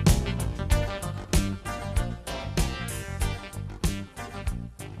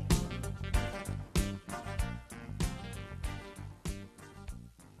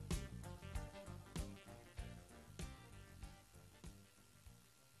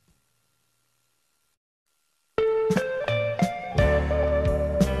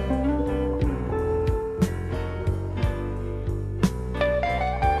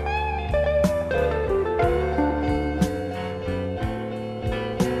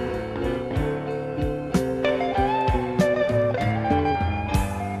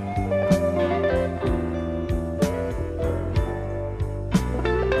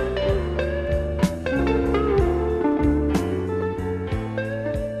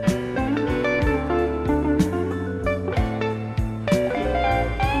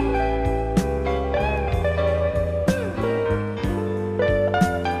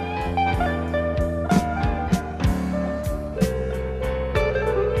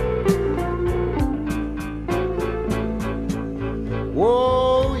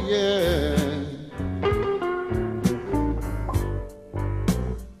 Whoa, yeah.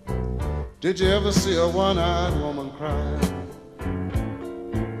 Did you ever see a one-eyed woman cry?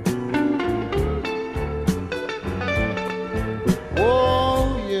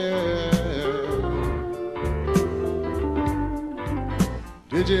 Whoa, yeah.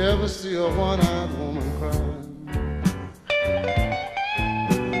 Did you ever see a one-eyed woman cry?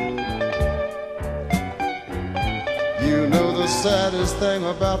 You know the saddest thing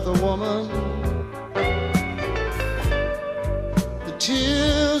about the woman, the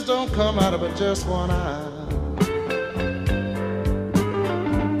tears don't come out of her just one eye.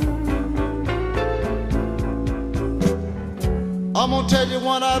 I'm gonna tell you,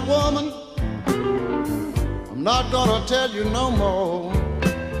 one-eyed woman, I'm not gonna tell you no more.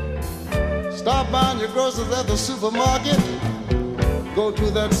 Stop buying your groceries at the supermarket, go to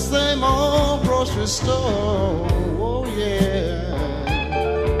that same old grocery store. Oh yeah.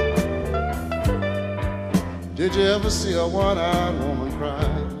 Did you ever see a one-eyed woman cry?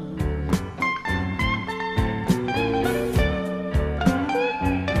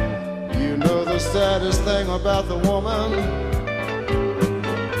 You know the saddest thing about the woman,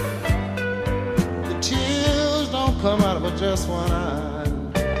 the tears don't come out of her just one eye.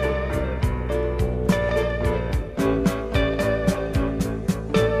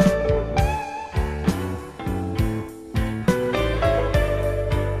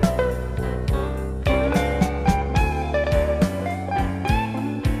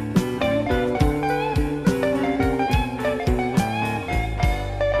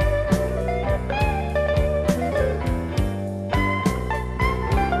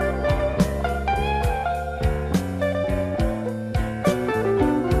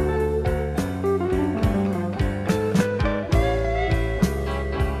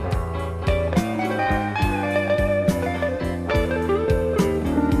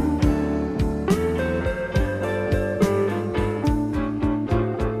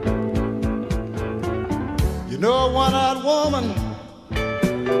 You know a one-eyed woman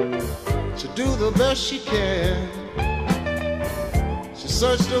should do the best she can. She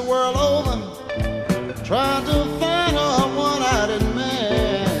searched the world over, trying to find a one-eyed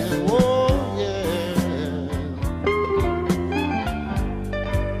man. Oh yeah.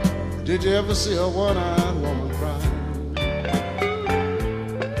 Did you ever see a one-eyed woman cry?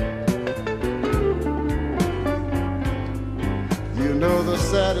 You know the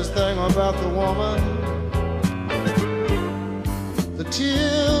saddest thing about the woman, the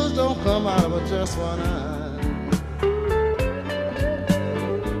tears don't come out of her just one eye.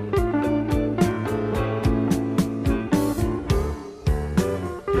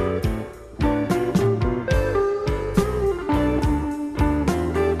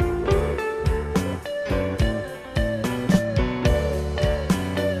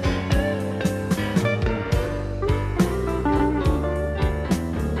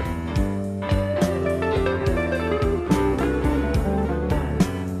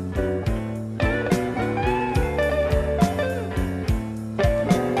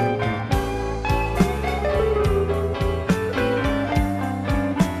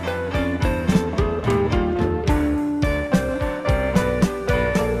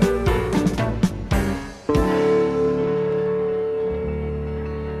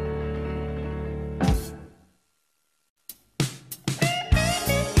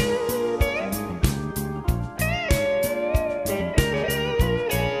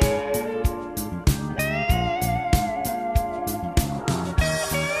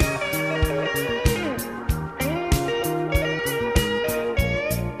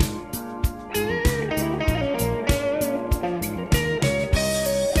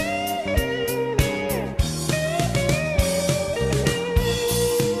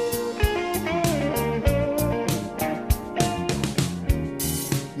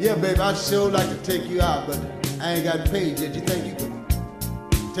 I'd sure like to take you out, but I ain't got paid yet. You think you could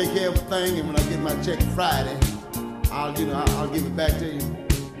take care of everything, and when I get my check Friday, I'll give it back to you?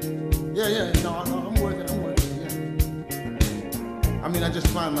 Yeah, no, I'm working, yeah. I mean, I just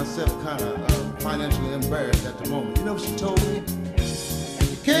find myself kind of financially embarrassed at the moment. You know what she told me?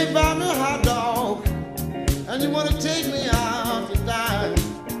 You can't buy me a hot dog, and you want to take me out to dine.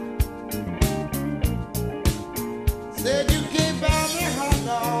 Said you can't buy me a hot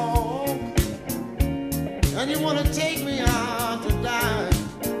dog, and you want to take me out to dine.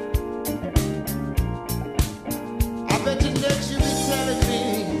 I bet you next you'll be telling me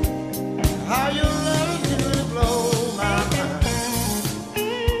how your love can really blow my mind.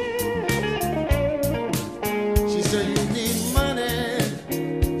 She said you need money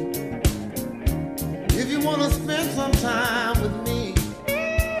if you want to spend some time with me.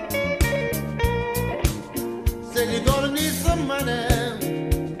 Said you're gonna need some money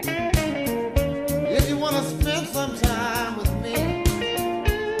if you want to spend some time with me.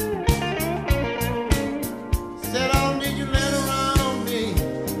 Said I don't need you laying around on me.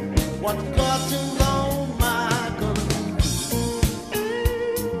 Watch cartoons on my computer.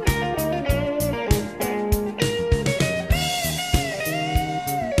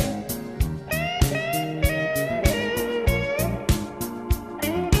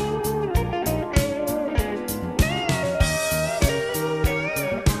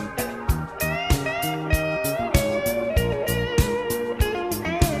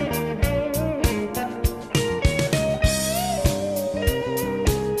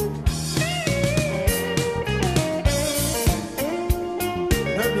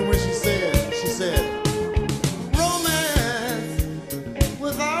 Heard me when she said, romance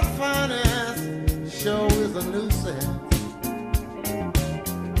without finance sure is a nuisance.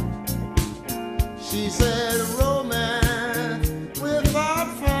 She said, romance without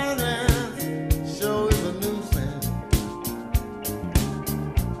finance sure is a nuisance.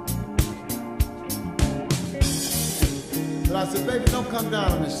 But I said, baby, don't come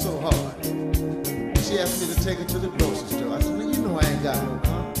down on me so hard. She asked me to take her to the grocery store. I said, well, you know I ain't got no car.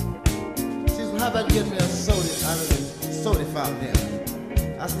 She said, well, how about getting me a soda out of the soda fountain?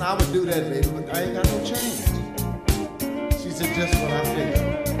 I said, I would do that, baby, but I ain't got no change. She said, just what I figured.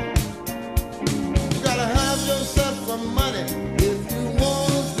 You gotta have yourself some money if you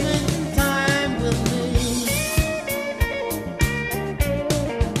want to spend time with me.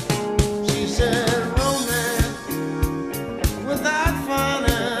 She said, romance without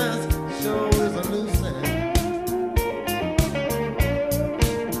finance sure is a nuisance.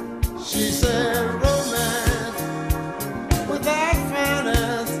 She said, romance without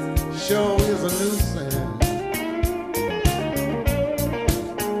finance sure is a nuisance.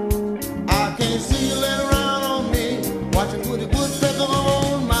 I can't see you laying around on me, watching Woody Woodpecker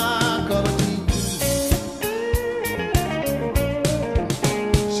on my color TV.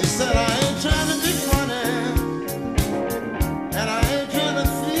 She said, I ain't trying to be funny, and I ain't trying to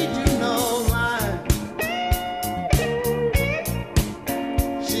feed you no lie.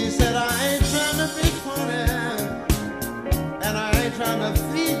 She said, I ain't trying to be funny, and I ain't trying to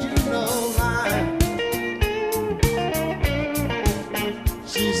feed you no lie.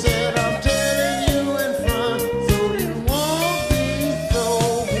 She said, I'm telling you in front so you won't be so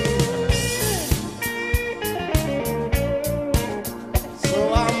behind. So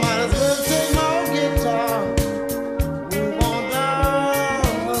I might as well take my old guitar, move on down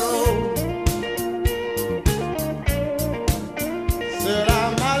the road. Said I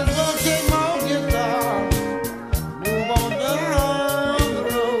might as well take my old guitar, move on down the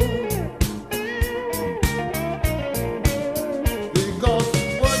road. Because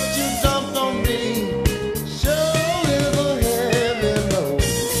what you dumped on me sure is a heavy load.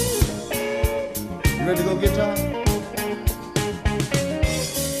 You ready to go guitar? Okay.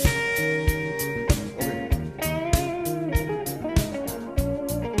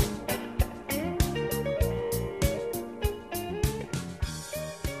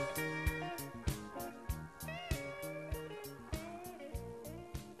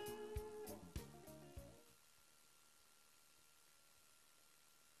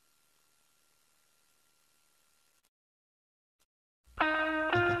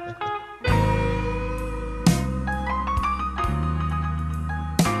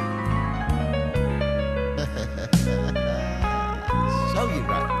 Show you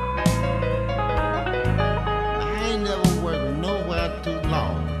right. I ain't never worked nowhere too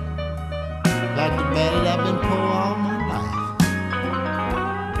long. Like the bed that I've been poor all my life.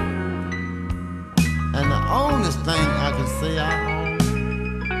 And the only thing I can say I own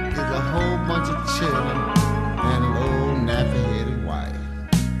is a whole bunch of children and an old nappy-headed wife.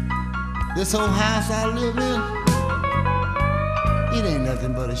 This old house I live in, it ain't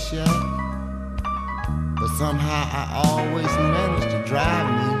nothing but a shack. But somehow I always manage to drive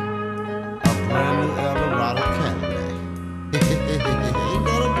me a brand new Eldorado Cadillac. Ain't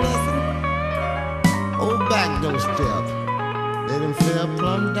that a blessing? Old back door step, they done fell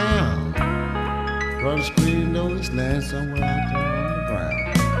plumb down. Front screen door is laying somewhere out there on the ground.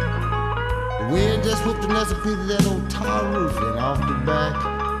 The wind just whipped another piece of that old tar roofing off the back.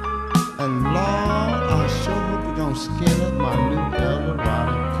 And Lord, I sure hope you don't skin up my new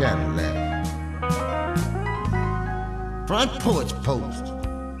Eldorado Cadillac. Front porch post,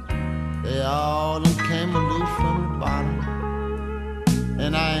 they all done came loose from the bottom.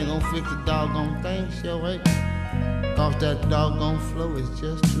 And I ain't gonna fix the doggone thing, sure ain't. Cause that doggone floor is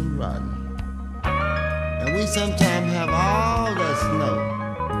just too rotten. And we sometimes have all that snow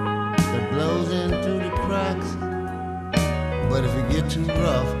that blows in through the cracks. But if it get too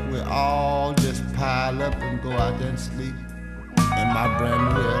rough, we all just pile up and go out there and sleep in my brand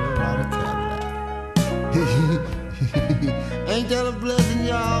new Eldorado Cadillac. Ain't that a blessing,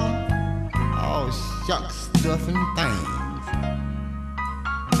 y'all? Oh, shucks, stuffing things.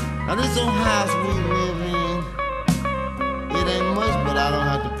 Now this old house we live in, it ain't much, but I don't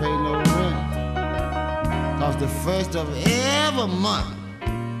have to pay no rent. Cause the first of every month,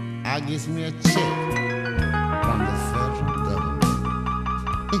 I gets me a check from the federal government.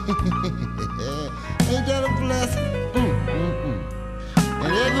 Ain't that a blessing?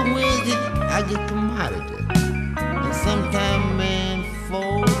 And every Wednesday, I get commodity. And sometimes, man,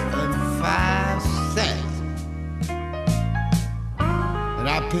 4 and 5 cents. And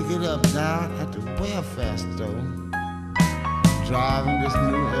I pick it up down at the welfare store, driving this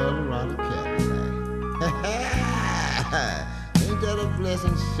new Eldorado Cadillac. Ain't that a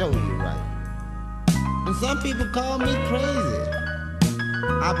blessing? Show you right. And some people call me crazy.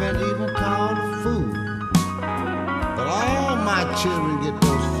 I've been even called a fool. But all my children get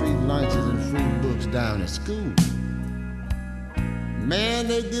those free lunches and free books down at school. Man,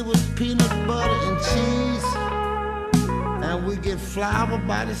 they give us peanut butter and cheese, and we get flour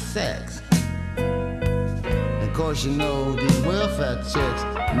by the sacks. And of course, you know, these welfare checks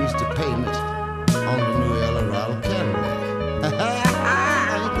meets the payments on the new Eldorado Cadillac. Ain't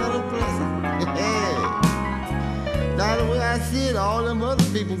that a blessing? Now the way I see it, all them other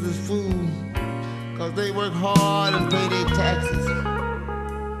people's is fool, cause they work hard and pay their taxes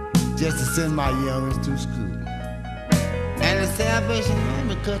just to send my youngins to school. And the Salvation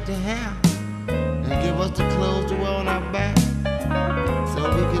Army cut the hair and give us the clothes to wear on our back, so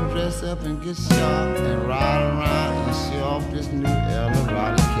we can dress up and get sharp and ride around and show off this new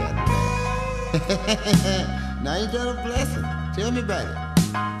Eldorado Cadillac. Now ain't that a blessing? Tell me about it.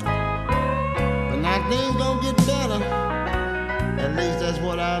 But now things gonna get better. At least that's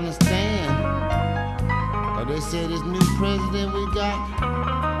what I understand. Cause they say this new president we got,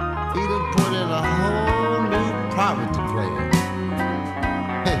 he done put in a whole new poverty plan.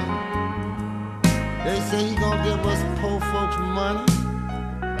 They say he gonna give us poor folks money,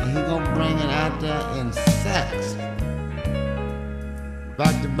 and he gonna bring it out there in sacks.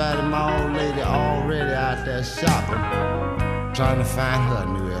 Back to back, my old lady already out there shopping, trying to find her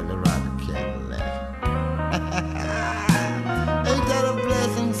new Eldorado Cadillac. Ain't that a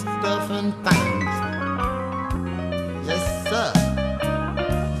blessing, stuffing things? Yes, sir.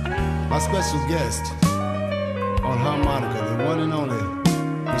 My special guest on harmonica, the one and only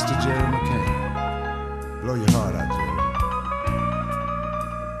Mr. Jerry McCain. Blow your heart out, Jerry.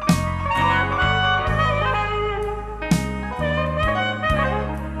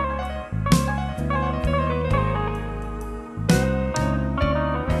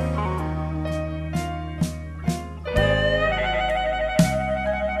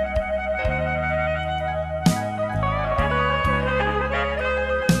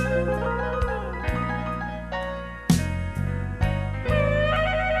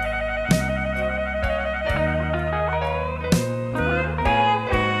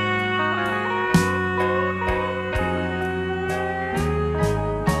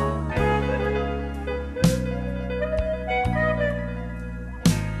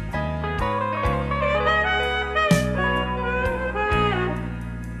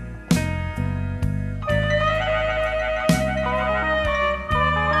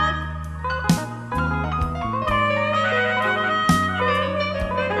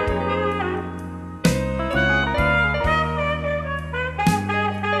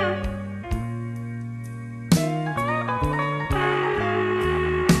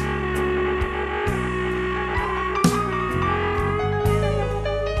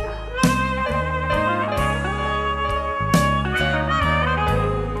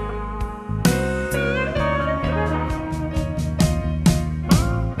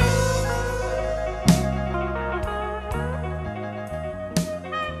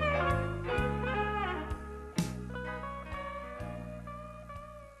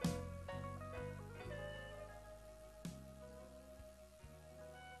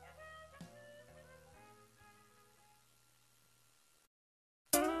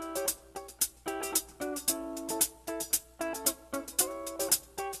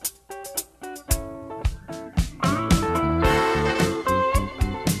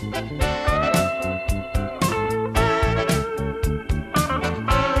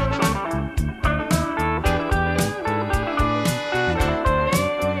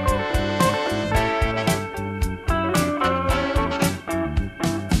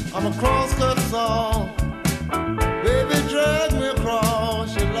 I'm a cross-cut saw. Baby, drag me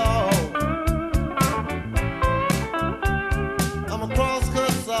across your lawn. I'm a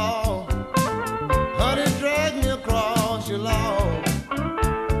cross-cut saw. Honey, drag me across your lawn.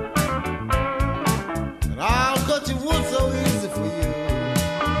 And I'll cut your wood so easy for you.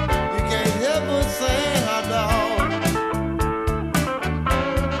 You can't help but sing, hot dog.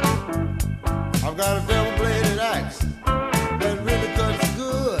 I've got a double-bladed axe that really cuts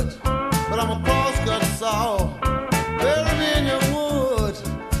good, but I'm a cross-cut saw. Bury me in your wood.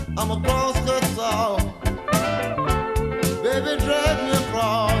 I'm a cross-cut saw. Baby, drag me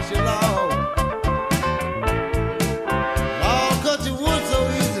across your lawn. I'll cut your wood so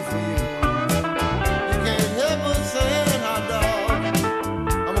easy for you. You can't help but saying hot dog.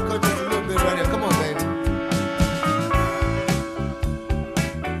 I'm gonna cut just a little bit right here. Come on, baby.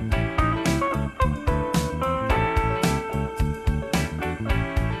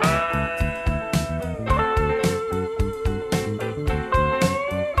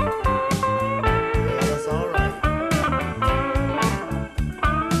 Yeah, that's all right.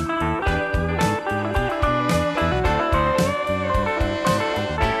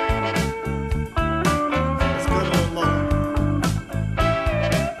 Let's go a little more.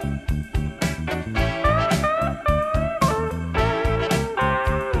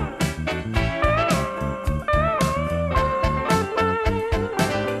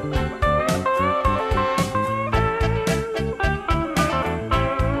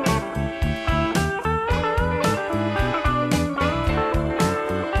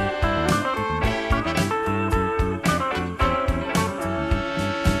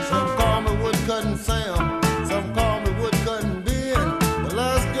 Some call me woodcutting Sam, some call me woodcutting Ben. The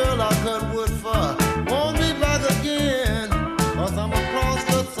last girl I cut wood for won't be back again, 'cause I'm a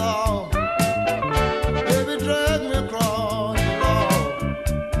cross-cut saw. Baby, drag me across your lawn.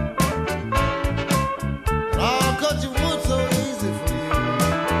 And I'll cut your wood so easy for you.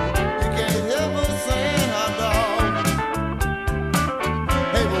 You can't help but saying hot dog.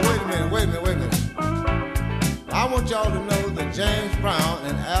 Hey, but wait a minute, wait a minute, wait a minute. I want y'all to know that James Brown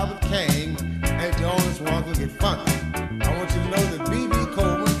and Albert King ain't the only one who get funky. I want you to know that B.B.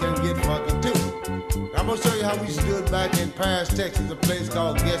 Coleman can get funky too. I'm gonna show you how we stood back in Paris, Texas, a place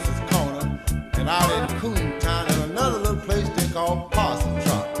called Guess's Corner, and out in Coontown, and another little place they call Parson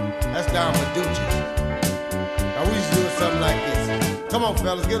Trot. That's down by Doochie's. Now we used to do something like this. Come on,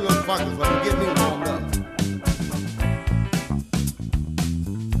 fellas, get a little funky for me. Get me warmed up.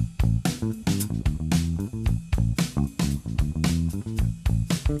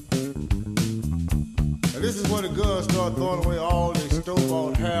 Now, this is when the girls start throwing away all their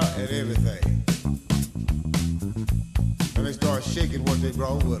store-bought hair and everything. And they start shaking what they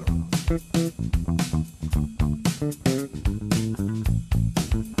brought with them.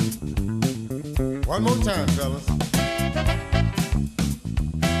 One more time, fellas.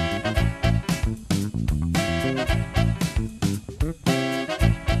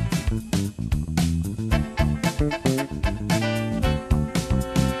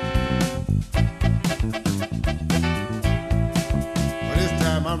 But this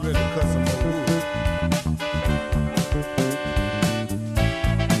time I'm ready to cut some more wood.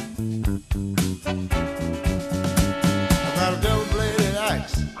 I've got a double-bladed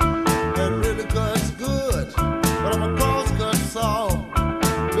axe that really cuts good, but I'm a cross-cut saw.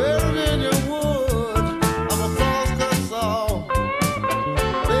 Bury me in your wood. I'm a cross-cut saw.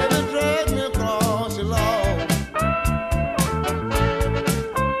 Baby, drag me across your lawn.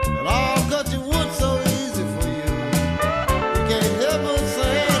 And I'll cut your wood so easy for you. You can't help but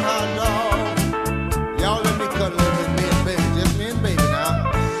saying hot dog.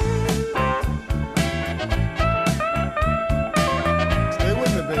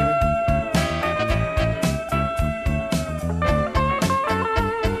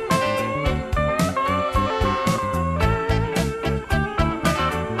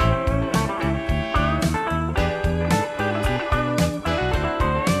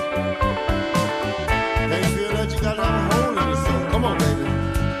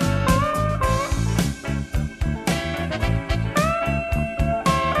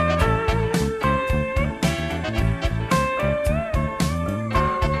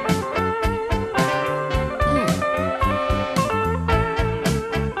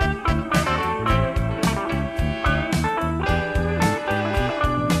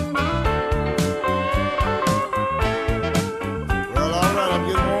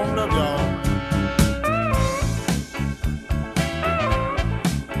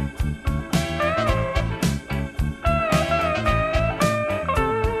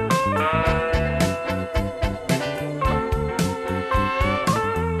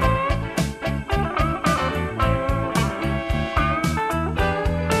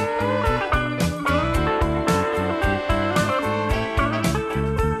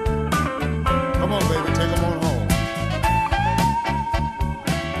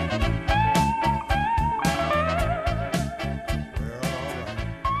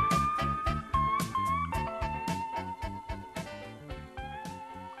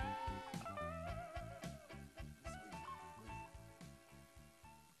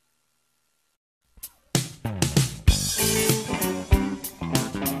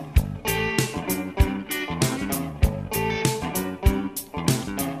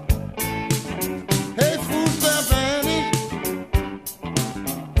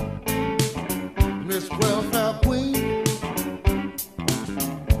 welfare queen,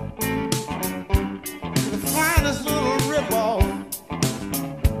 the finest little rip-off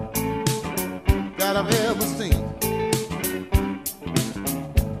that I've ever seen.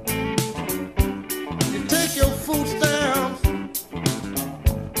 You take your food stamps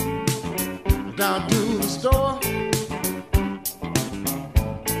down to the store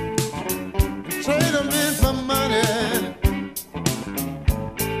and trade them in for money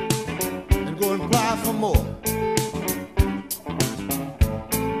and go and apply for more.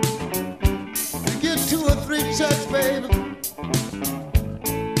 You get 2 or 3 checks, baby,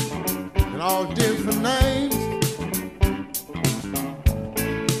 and all different names.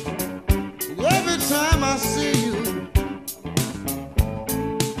 Every time I see you,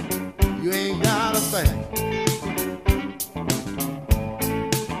 you ain't got a thing.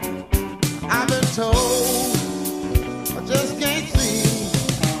 I've been told I just can't see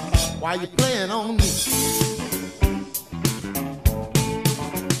why you playing on me.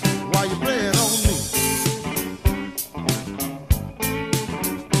 Why you playing on me?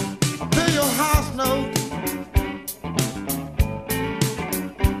 I pay your house note,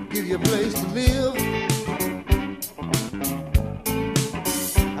 give you a place to live.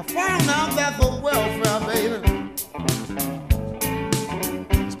 I found out that the welfare, baby,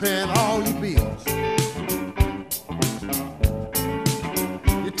 is paying all your bills.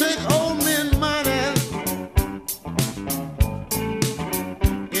 You take old men money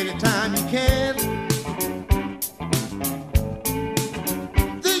anytime you can.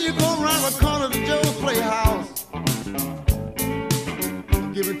 Then you go around the corner to Joe's Playhouse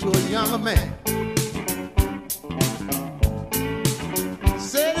and give it to a younger man.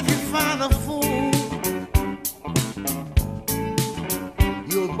 Said if you find a fool,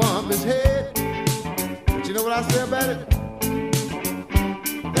 you'll bump his head. But you know what I say about it?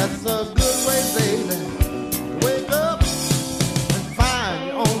 That's a good way, baby, to wake up and find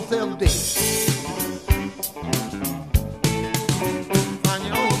your own self dead. Find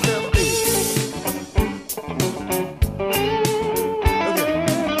your own self dead. Look at it.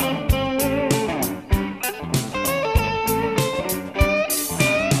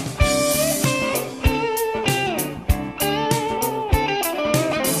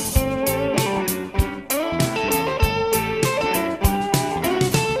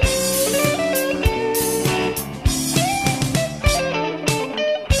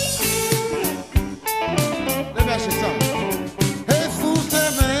 Let me ask you something. Hey, fool,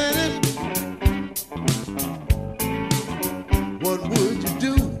 stamp man, what would you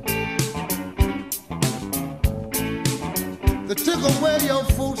do? They took away your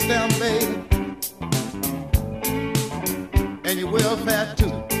food stamp, baby, and your welfare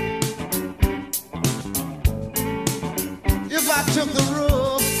too. If I took the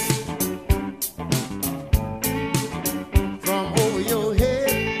roof from over your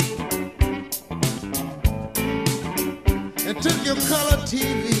head and took your color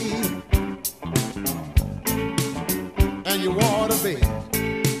TV and your water bed,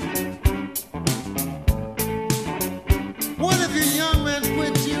 what if your young man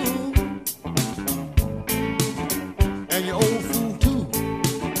quit you and your old fool too?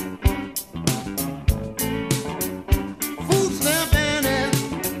 Food stamp Annie,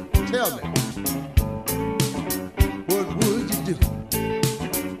 tell me, what would you do?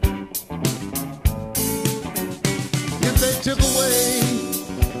 If they took away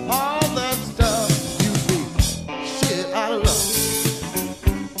all that stuff, you'd be shit out of luck.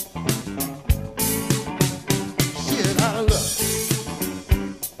 Shit out of luck.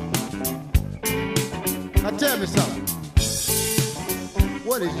 Now tell me something.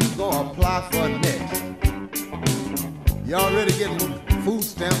 What is you gonna apply for next? You already getting food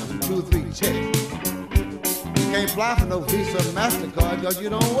stamps and 2 or 3 checks. You can't apply for no Visa or MasterCard because you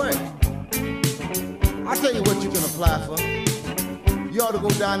don't work. I'll tell you what you can apply for. You ought to go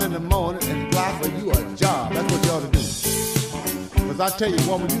down in the morning and apply for you a job. That's what you ought to do. Because I tell you,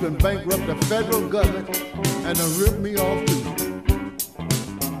 woman, you done bankrupt the federal government and done ripped me off too.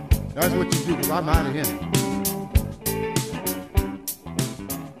 That's what you do, because I'm out of here.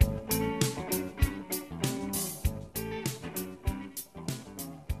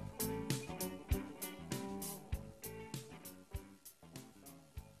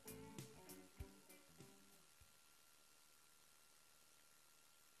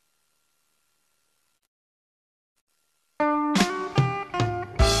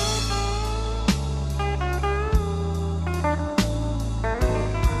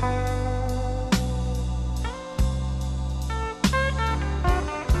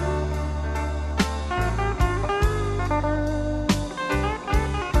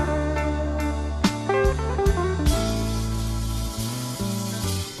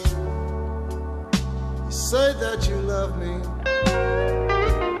 love me,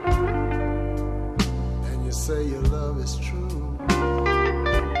 and you say your love is true,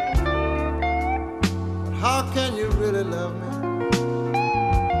 but how can you really love me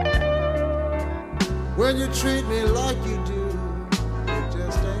when you treat me like you do? It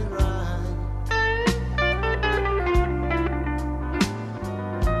just ain't right.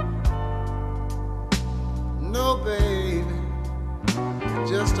 No, baby, it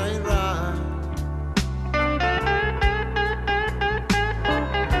just ain't right.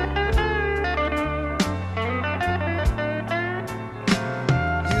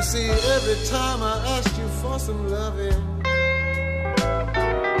 You see, every time I asked you for some loving,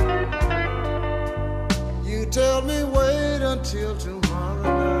 you tell me wait until tomorrow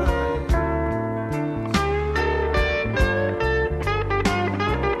night.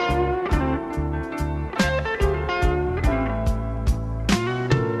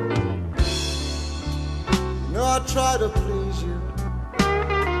 You know I try to please you,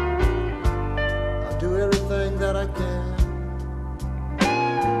 I do everything that I can.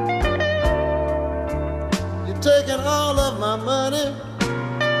 You're taking all of my money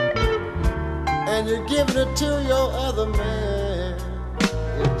and you're giving it to your other man.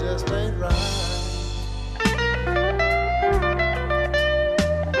 It just ain't right.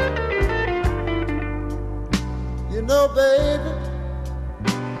 You know, baby,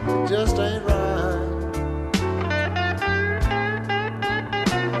 it just ain't right.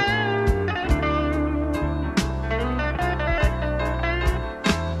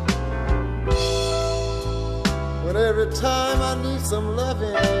 But every time I need some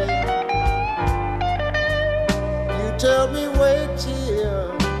loving, you tell me wait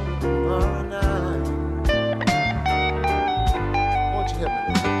till tomorrow night. Won't you help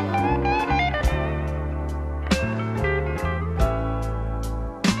me with that?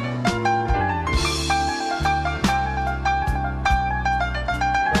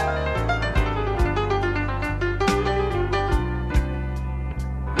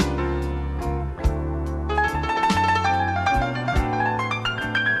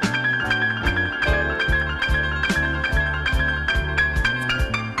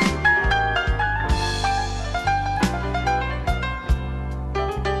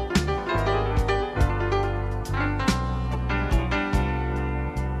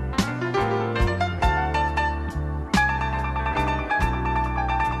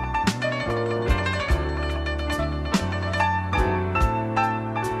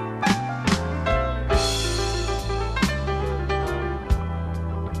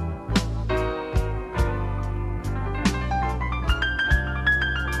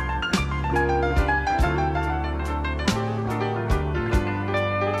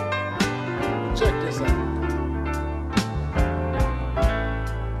 Check this out.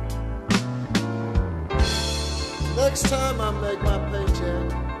 Next time I make my paycheck,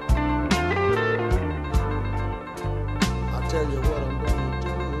 I'll tell you what I'm gonna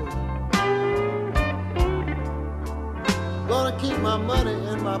do. Gonna keep my money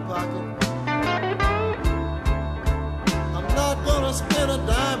in my pocket. I'm not gonna spend a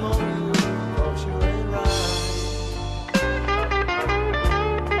dime on you, 'cause you ain't right.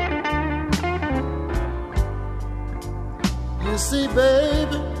 You see,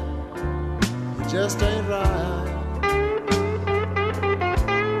 baby, it just ain't right.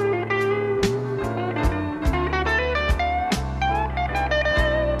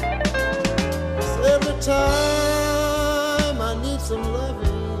 'Cause every time I need some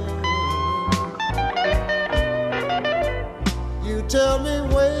loving, you tell me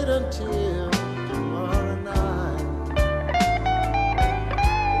wait until tomorrow night.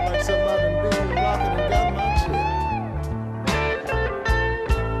 Like somebody been rocking and got my chair.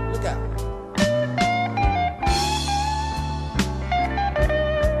 Look out.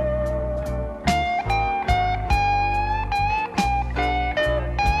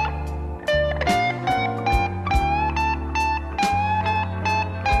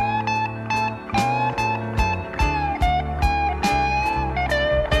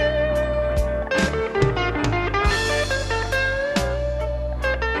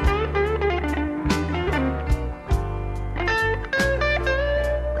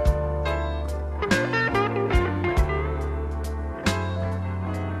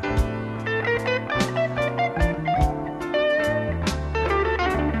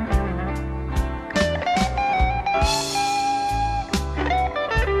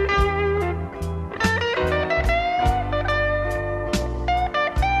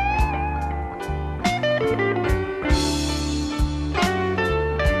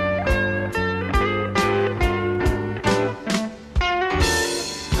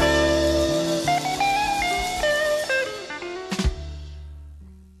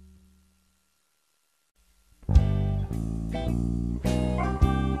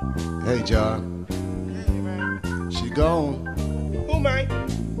 Hey, John. Hey, man. She gone. Who, man?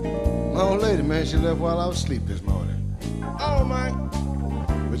 My old lady, man, she left while I was asleep this morning. Oh, man.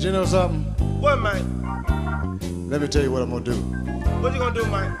 But you know something? What, man? Let me tell you what I'm gonna do. What you gonna do,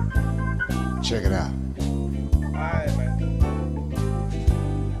 man? Check it out. All right, man.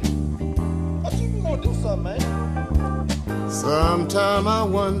 What you gonna do something, man? Sometime I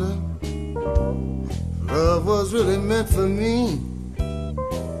wonder if love was really meant for me.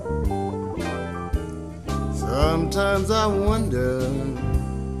 Sometimes I wonder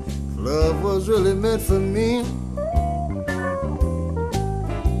if love was really meant for me.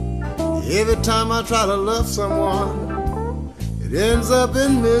 Every time I try to love someone, it ends up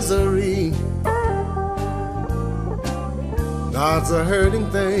in misery. Now it's a hurting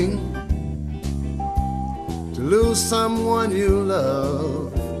thing to lose someone you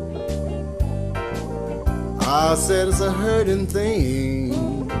love. I said it's a hurting thing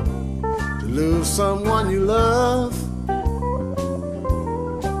to lose someone you love.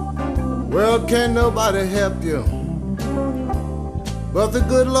 Well, can't nobody help you but the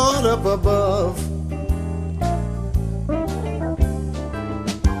good Lord up above.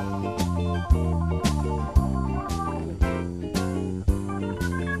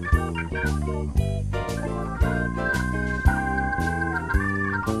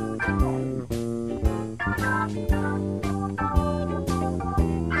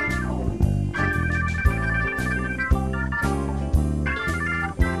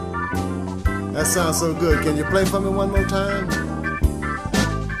 That sounds so good. Can you play for me one more time?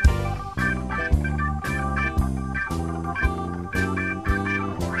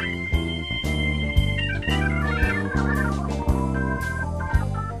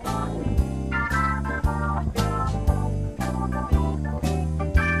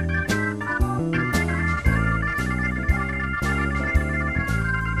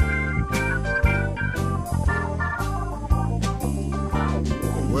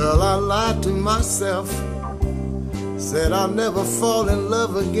 Well, I lied to myself, said I'll never fall in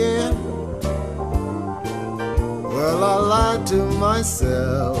love again. Well, I lied to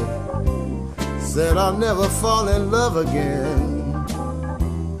myself, said I'll never fall in love again.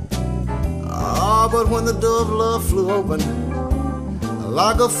 Ah, but when the door of love flew open,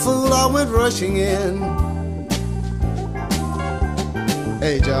 like a fool I went rushing in.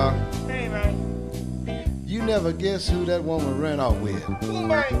 Hey, John. Hey, man. You never guess who that woman ran off with. Who,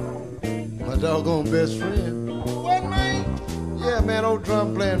 man? My doggone best friend. What, man? Yeah, man, old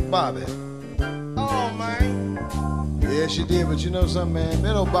drum playing Bobby. Oh, man. Yeah, she did, but you know something, man? Me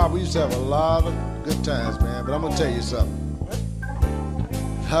and old Bobby used to have a lot of good times, man. But I'm gonna tell you something.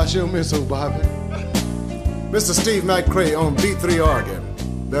 I sure miss old Bobby. Mr. Steve McCrae on B3 organ,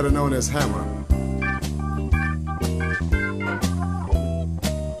 better known as Hammer.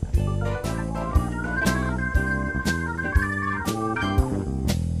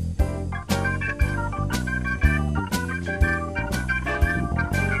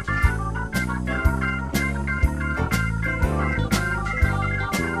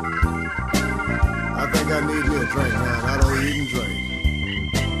 I need me a drink, man. I don't even drink.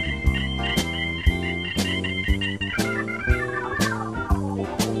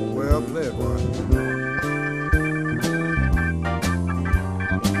 Well, play it, boy.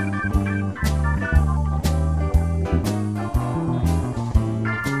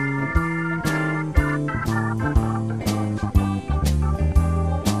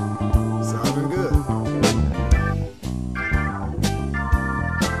 Sounding good.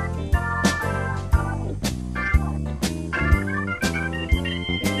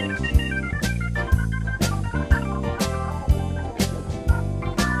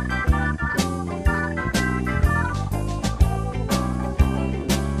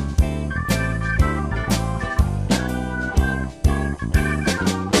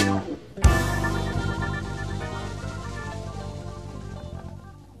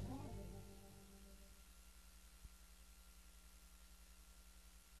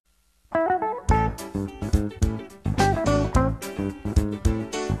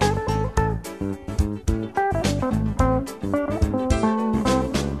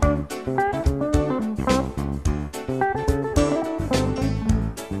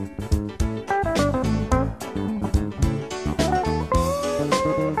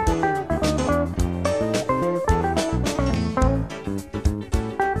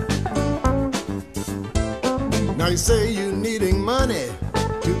 Now you say you needing money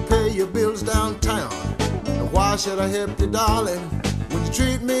to pay your bills downtown. Now why should I help you, darling, when you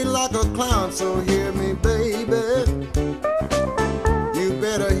treat me like a clown? So hear me, baby. You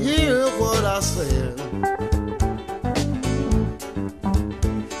better hear what I said.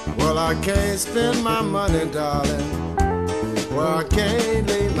 Well, I can't spend my money, darling, where I can't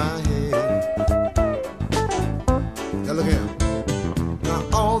lay my head. Now look here. Now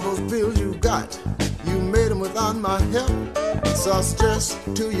all those bills you got, you made them without my help. So I suggest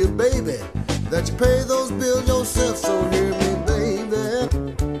to you, baby, that you pay those bills yourself. So hear me, baby,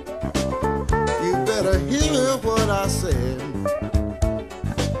 you better hear what I said.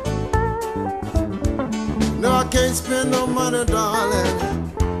 No, I can't spend no money, darling,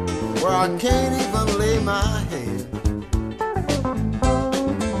 where I can't even lay my head.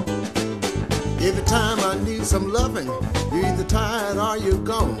 Every time I need some loving, you're either tired or you're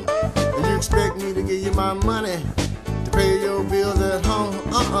gone. And you expect me to give you my money to pay your bills at home.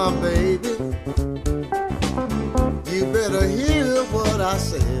 Baby, you better hear what I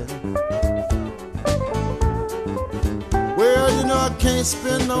said. Well, you know I can't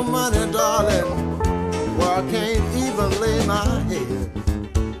spend no money, darling, where I can't even lay my head.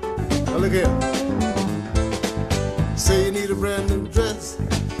 Now look here. Say you need a brand new dress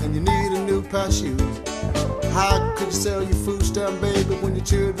and you need a new pair of shoes. How could you sell your food stamp, baby, when your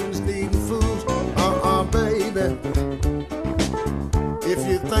children's needing food? Baby, if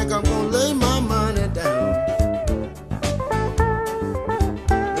you think I'm gonna lay my money down,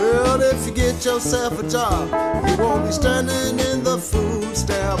 well, if you get yourself a job, you won't be standing in the food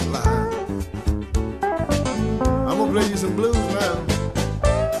stamp line. I'm gonna play you some blues now.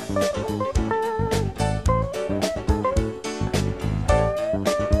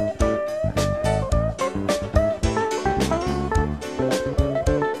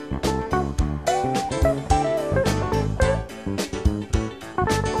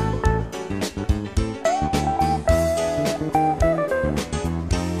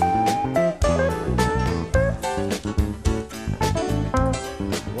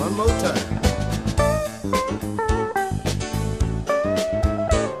 One more time.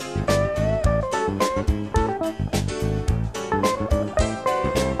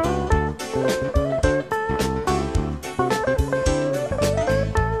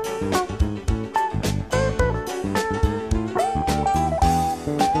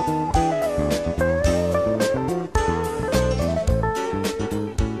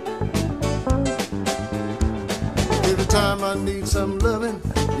 Every time I need some loving,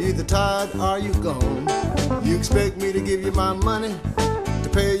 you're either tired or you gone. You expect me to give you my money to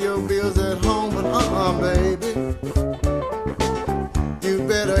pay your bills at home, but baby, you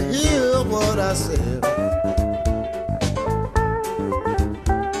better hear what I said.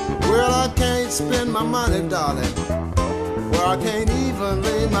 Well, I can't spend my money, darling, where I can't even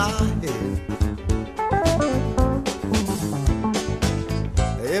lay my head.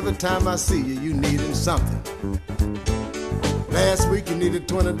 Every time I see you, you needing something. Last week you needed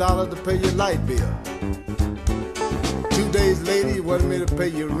 $20 to pay your light bill. 2 days later you wanted me to pay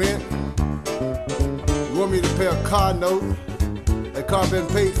your rent. You want me to pay a car note. That car been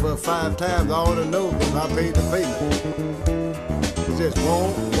paid for 5 times. I ought to know because I paid the payment. It's just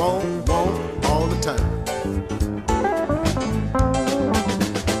won't all the time.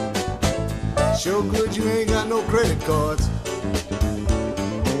 Sure good you ain't got no credit cards.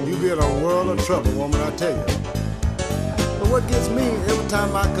 You be in a world of trouble, woman, I tell you. But what gets me every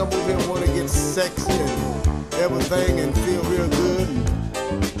time I come over here and want to get sexy and everything and feel real good,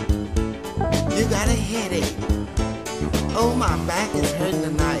 and you got a headache. Oh, my back is hurting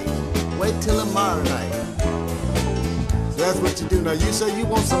tonight. Wait till tomorrow night. So that's what you do. Now you say you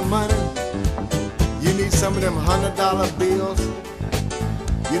want some money. You need some of them $100 bills.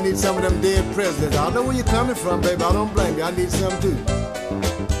 You need some of them dead presidents. I know where you're coming from, baby. I don't blame you. I need some too.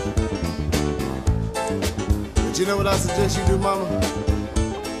 But you know what I suggest you do, mama?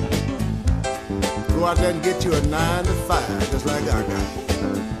 Go out there and get you a 9 to 5, just like I got.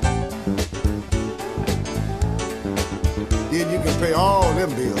 Then you can pay all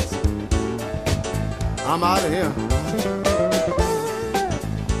them bills. I'm out of here.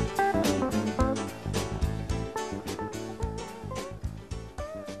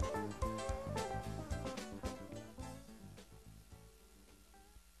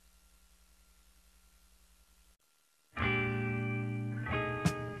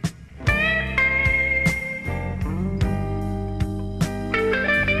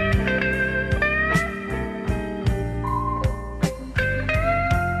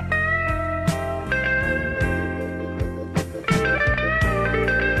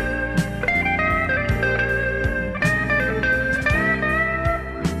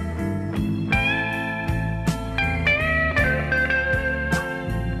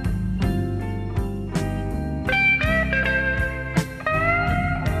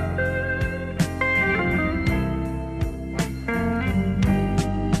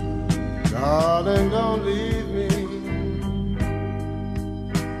 Darling, don't leave me.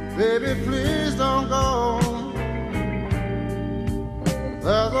 Baby, please don't go.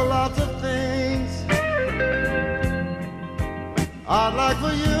 There's a lot of things I'd like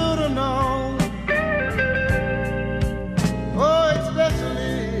for you to know.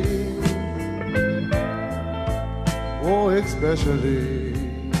 Especially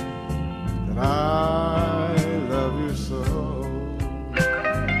that I love you so.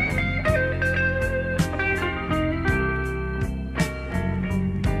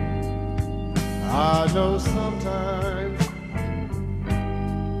 I know sometimes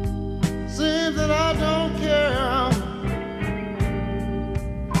seems that I don't care.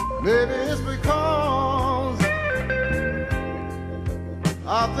 Maybe it's because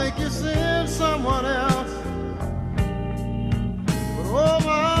I think you're seeing someone else. Oh,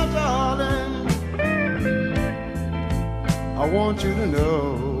 my darling, I want you to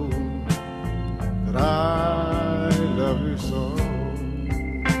know that I love you so.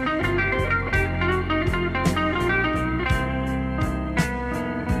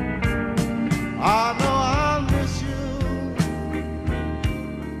 I know I'll miss you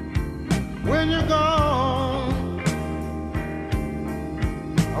when you're gone.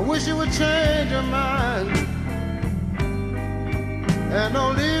 I wish you would change your mind and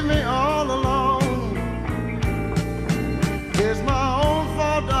don't leave me all alone. It's my own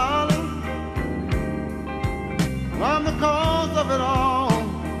fault, darling. I'm the cause of it all.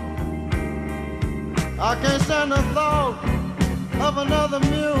 I can't stand the thought of another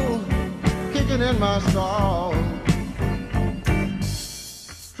mule kicking in my stall.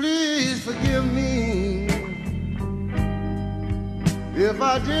 Please forgive me if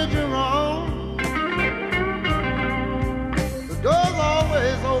I did you wrong. Door's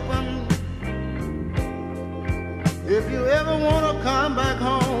always open if you ever want to come back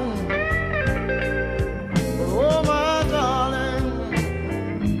home. But oh, my darling,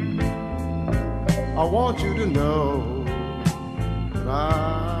 I want you to know that I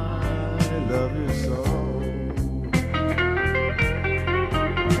love you so.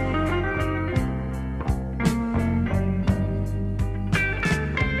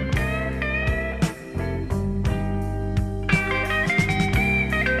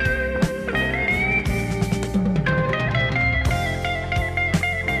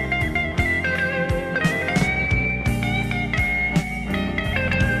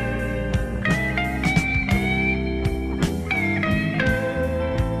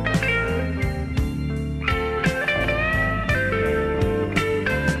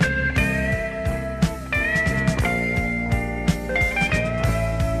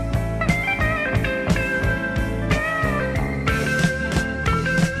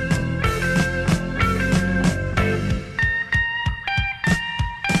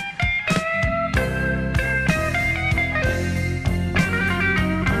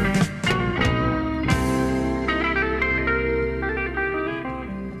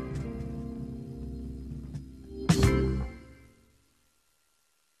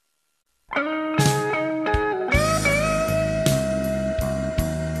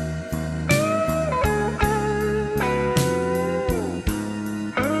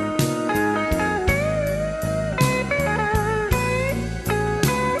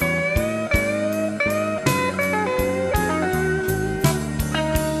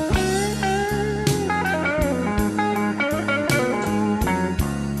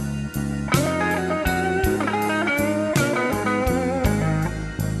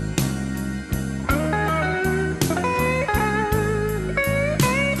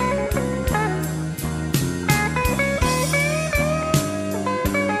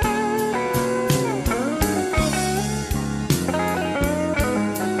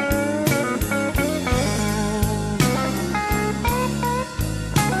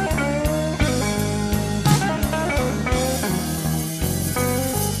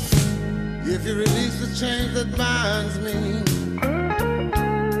 Chain that binds me.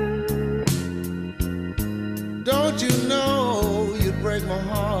 Don't you know you'd break my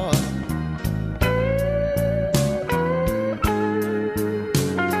heart?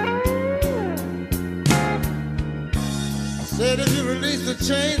 I said if you release the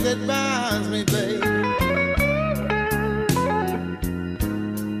chain that binds me, babe,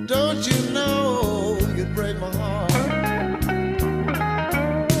 don't you know you'd break my heart?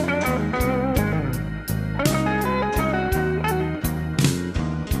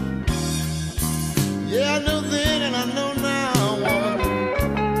 Yeah, I knew then and I know now, woman,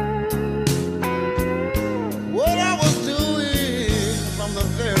 what I was doing from the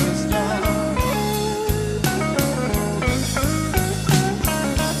very start.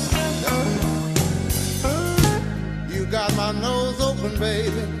 open,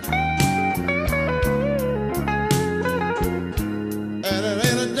 baby. And it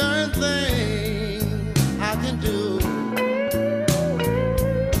ain't a darn thing I can do.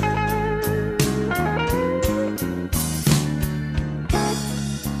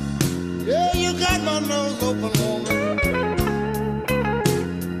 Yeah, you got my nose open, woman.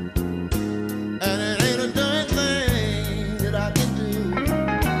 And it ain't a darn thing that I can do.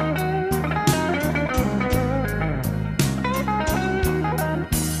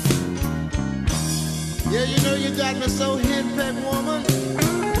 Yeah, you know you got me so henpecked, woman.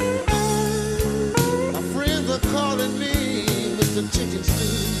 My friends are calling me Mr. Chicken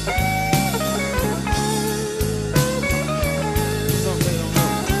Stew. Something they don't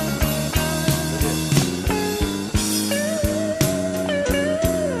know.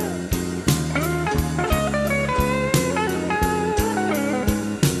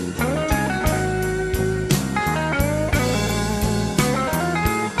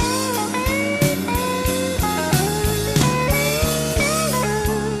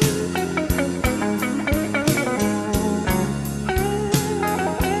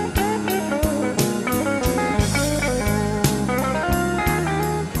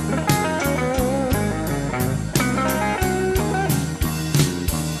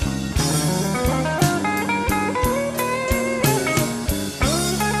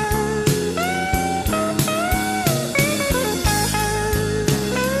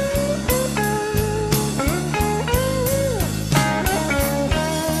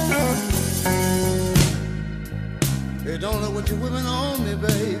 Hey, don't know what you're whipping on me,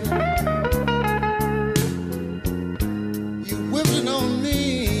 baby. You whipped it on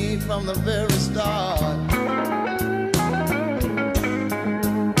me from the very start.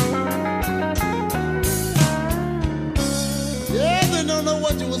 Yeah, they don't know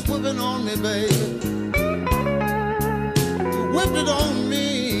what you was whipping on me, baby. You whipped it on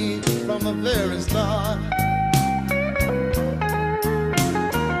me from the very start.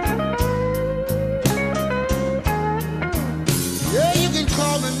 Yeah, you can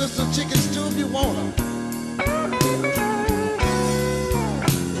call me Mr. Chicken Stew if you wanna.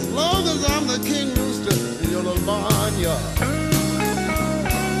 As long as I'm the king rooster in your little barnyard.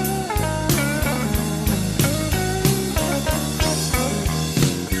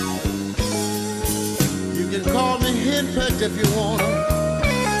 You can call me henpecked if you wanna.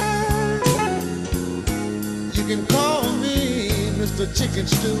 You can call me Mr. Chicken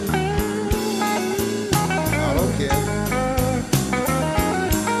Stew. I don't care.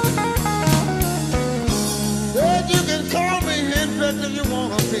 You can call me henpecked if you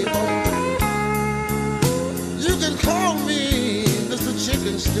wanna, people. You can call me Mr.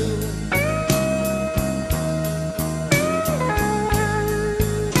 Chicken Stew.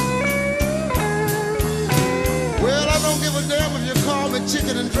 Well, I don't give a damn if you call me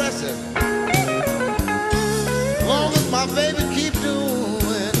chicken and dressing. As long as my baby keep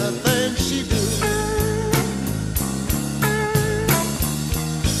doing the things she do.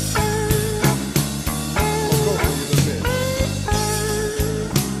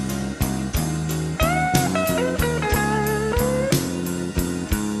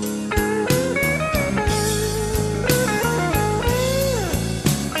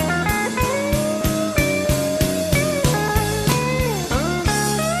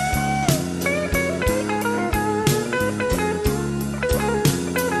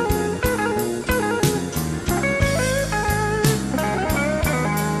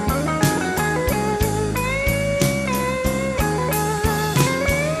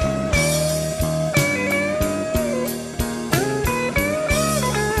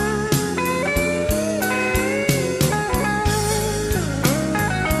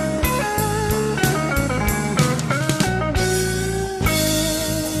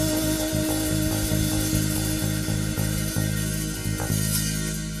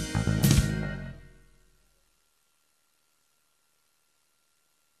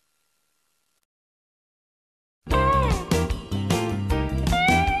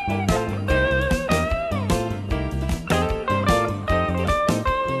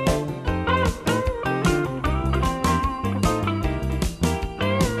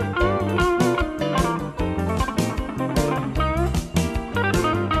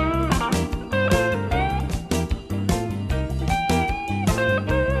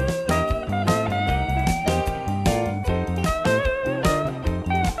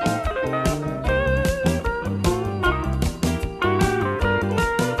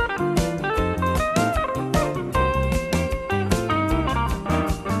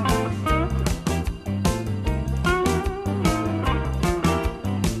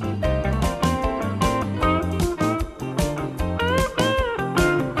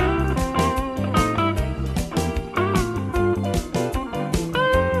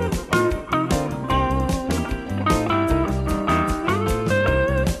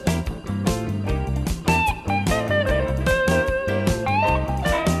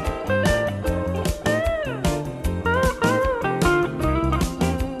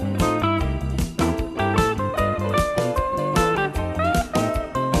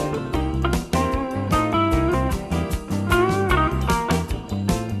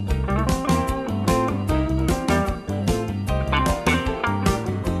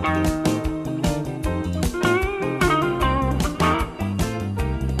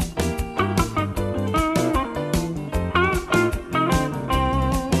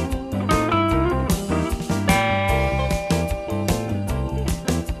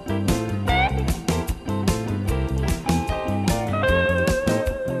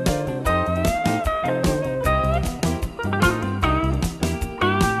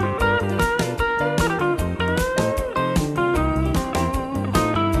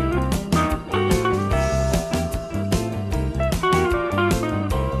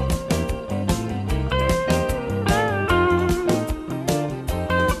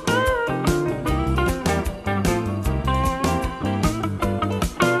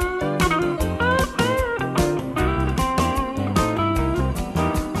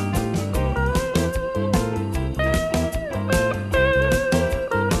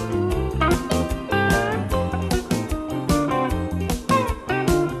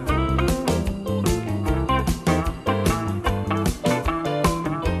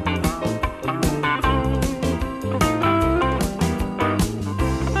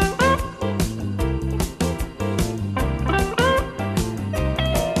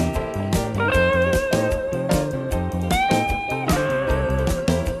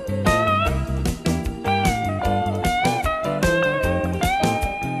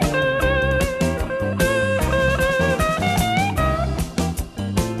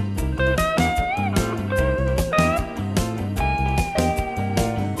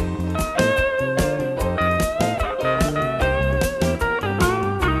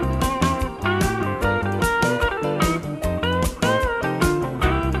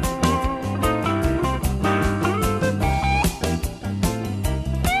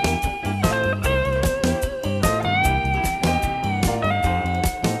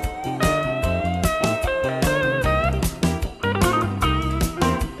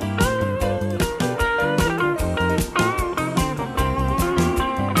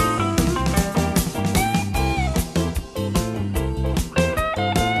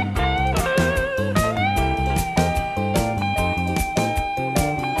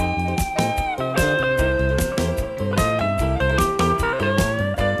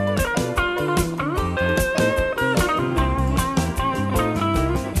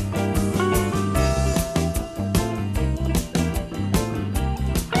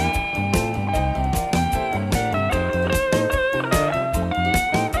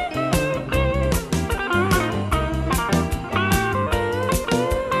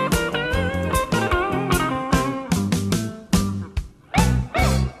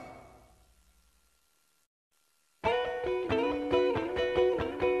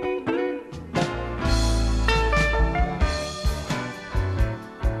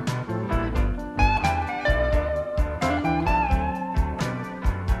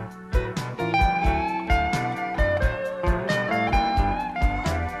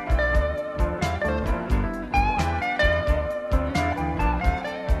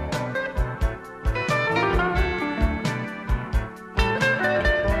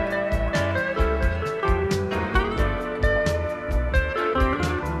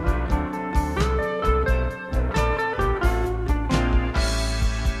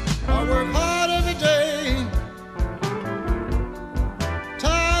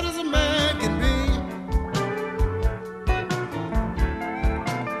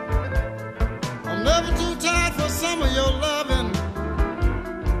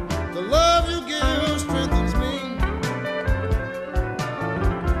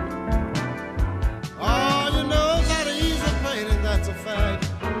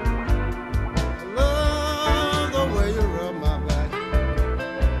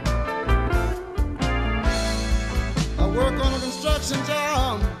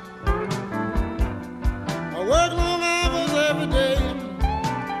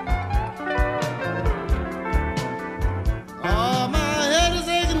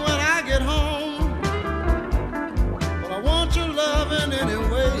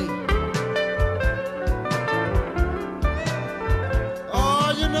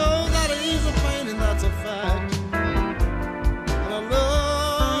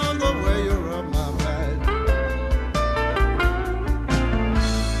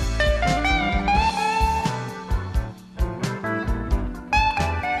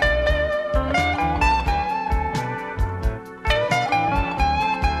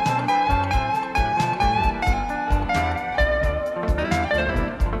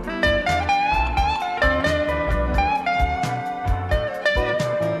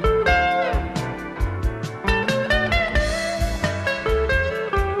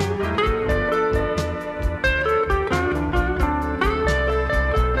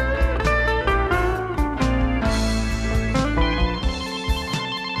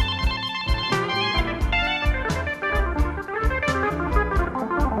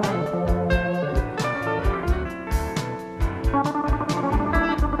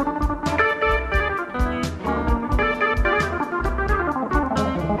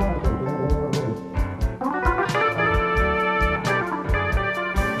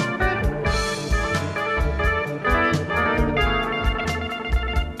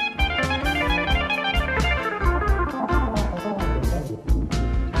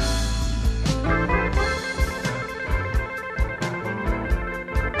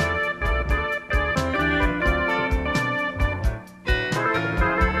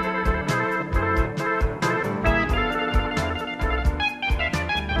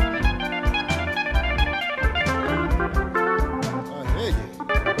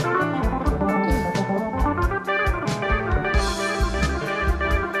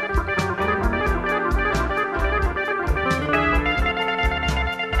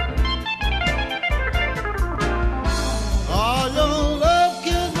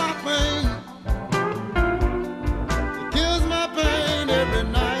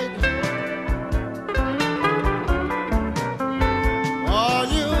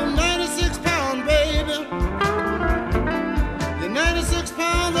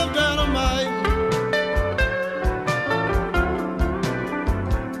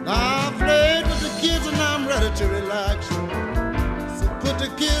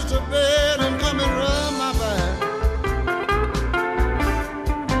 place to bed and come and rub my back.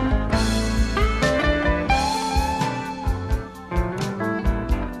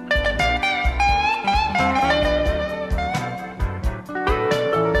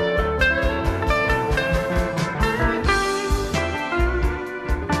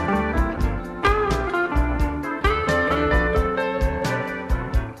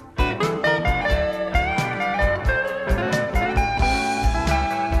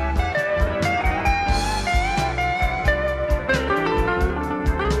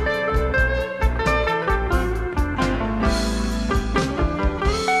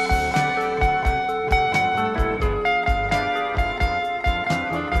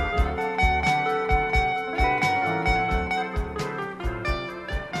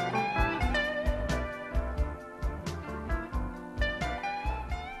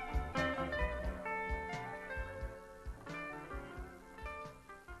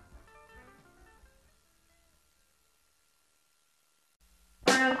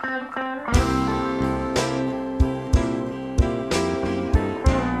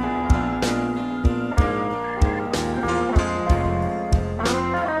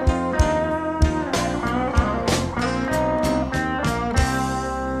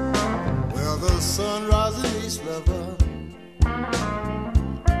 Well, the sun rises east, lover,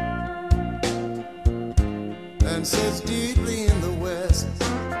 and sets deeply in the west.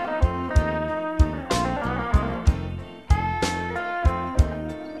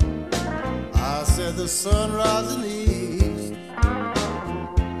 I said the sun rising east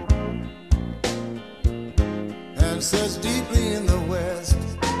and sets deeply in the west.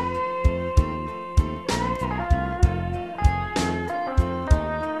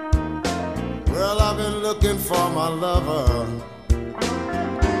 Well, I've been looking for my lover,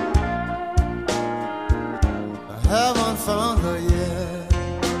 I haven't found her yet.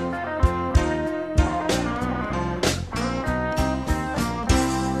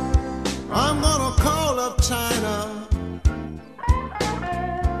 I'm gonna call up China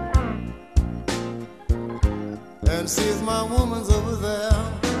and see if my woman's over there.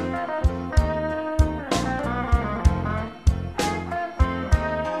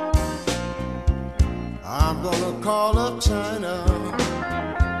 I'm gonna call up China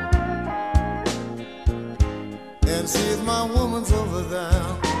and see if my woman's over there.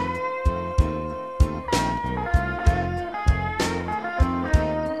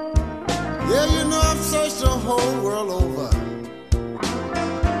 Yeah, you know I've searched the whole world over,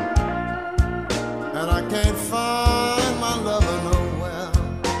 and I can't find my lover nowhere.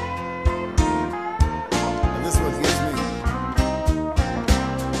 And this is what gets me.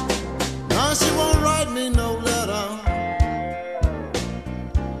 Now she won't write me no letter,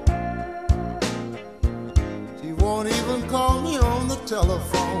 she won't even call me on the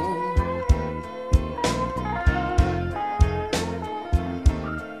telephone.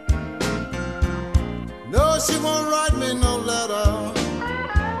 No, she won't write me no letter,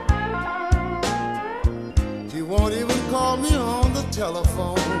 she won't even call me on the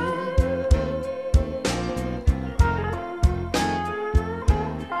telephone.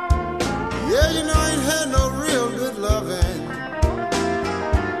 Yeah, you know I ain't had no real good loving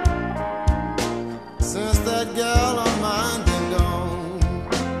since that gal of mine been gone.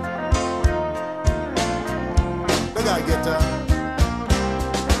 They got a guitar.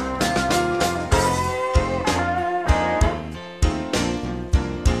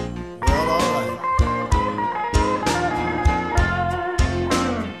 Well, all right.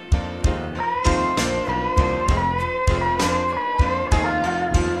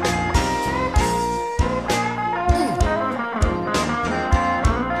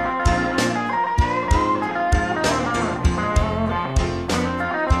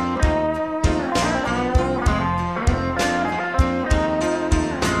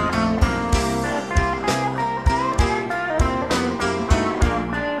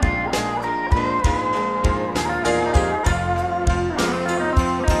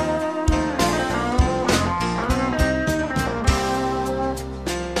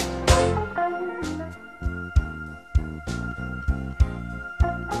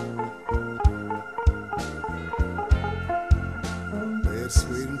 It's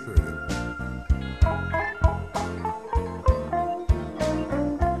sweet and pretty.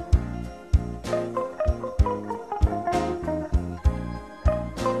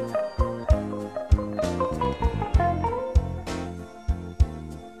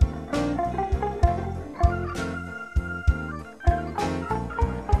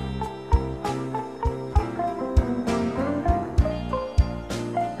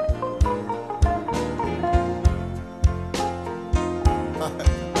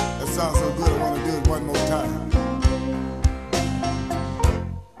 sounds so good, I want to do it one more time.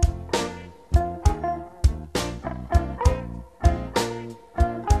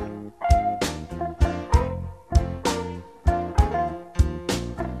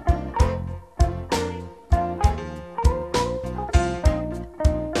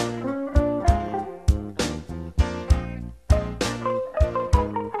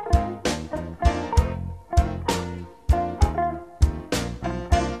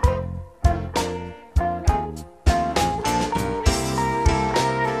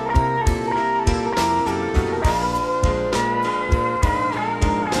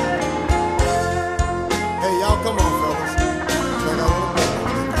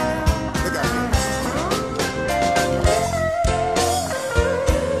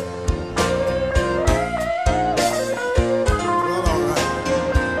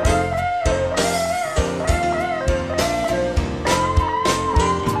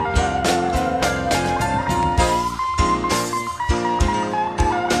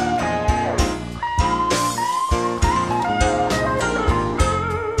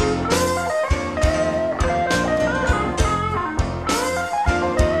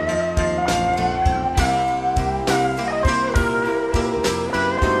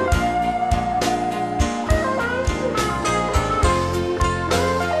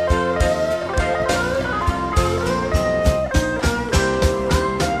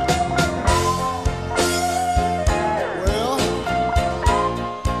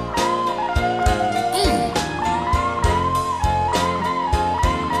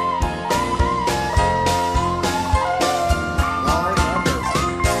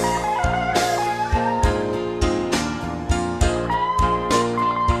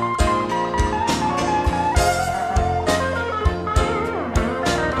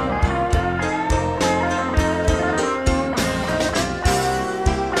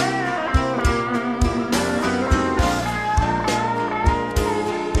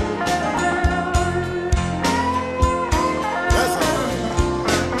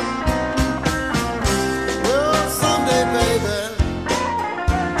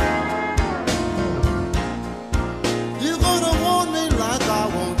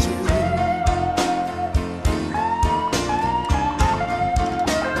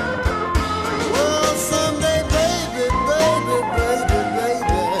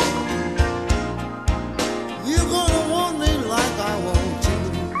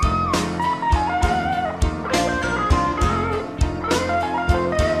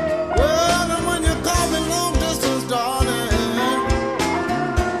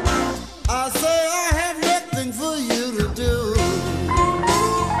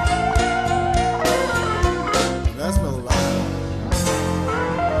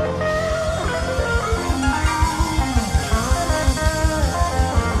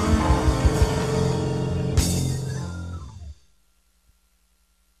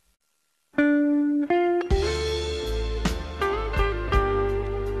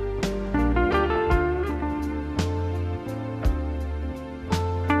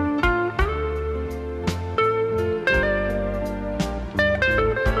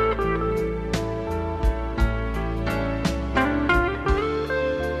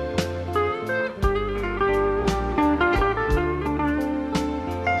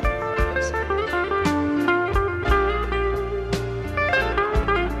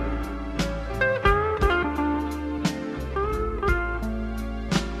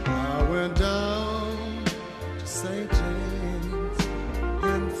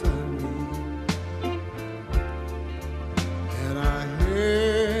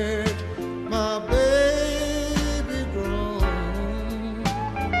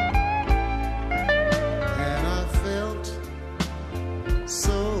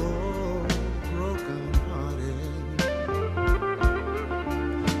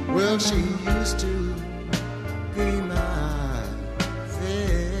 Well, she used to be my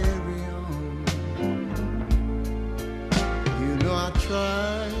very own. You know I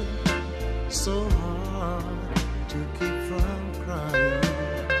tried so hard to keep from crying,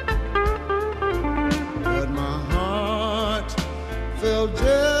 but my heart felt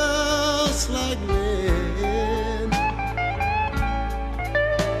just like lead.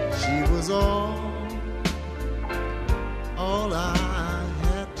 She was all I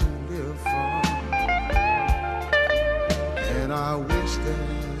had to live for, and I wish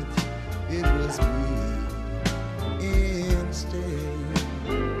that it was me instead.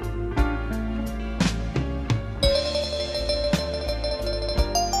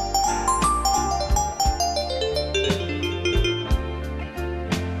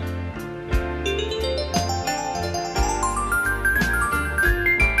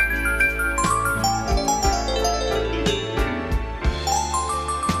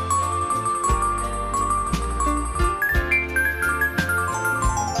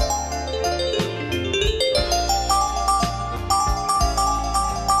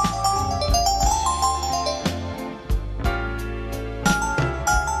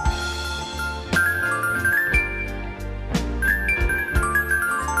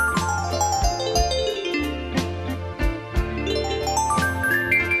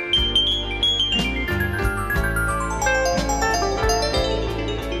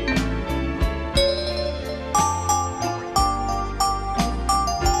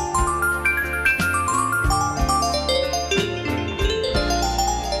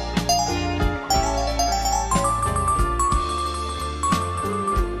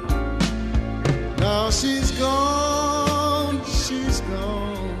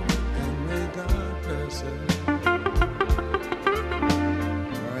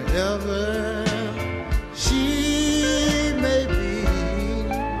 wherever she may be.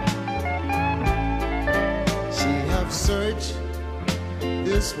 She have searched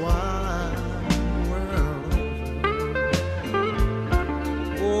this wide world,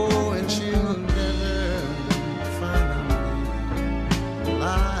 oh, and she'll never find a man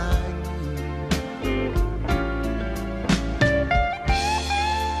like me.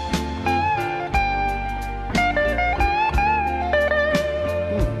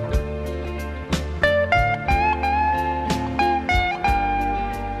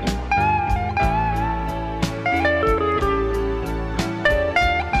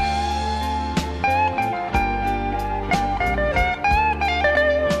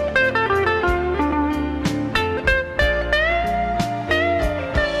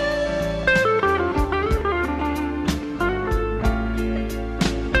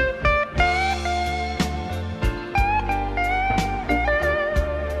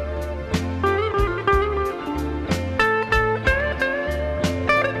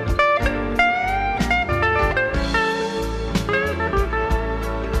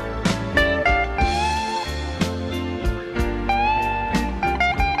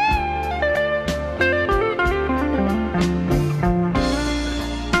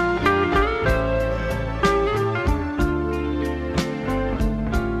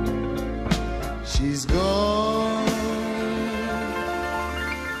 She's gone,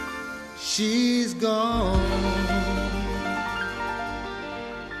 she's gone,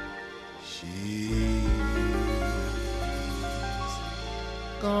 she's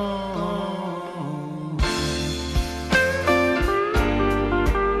gone.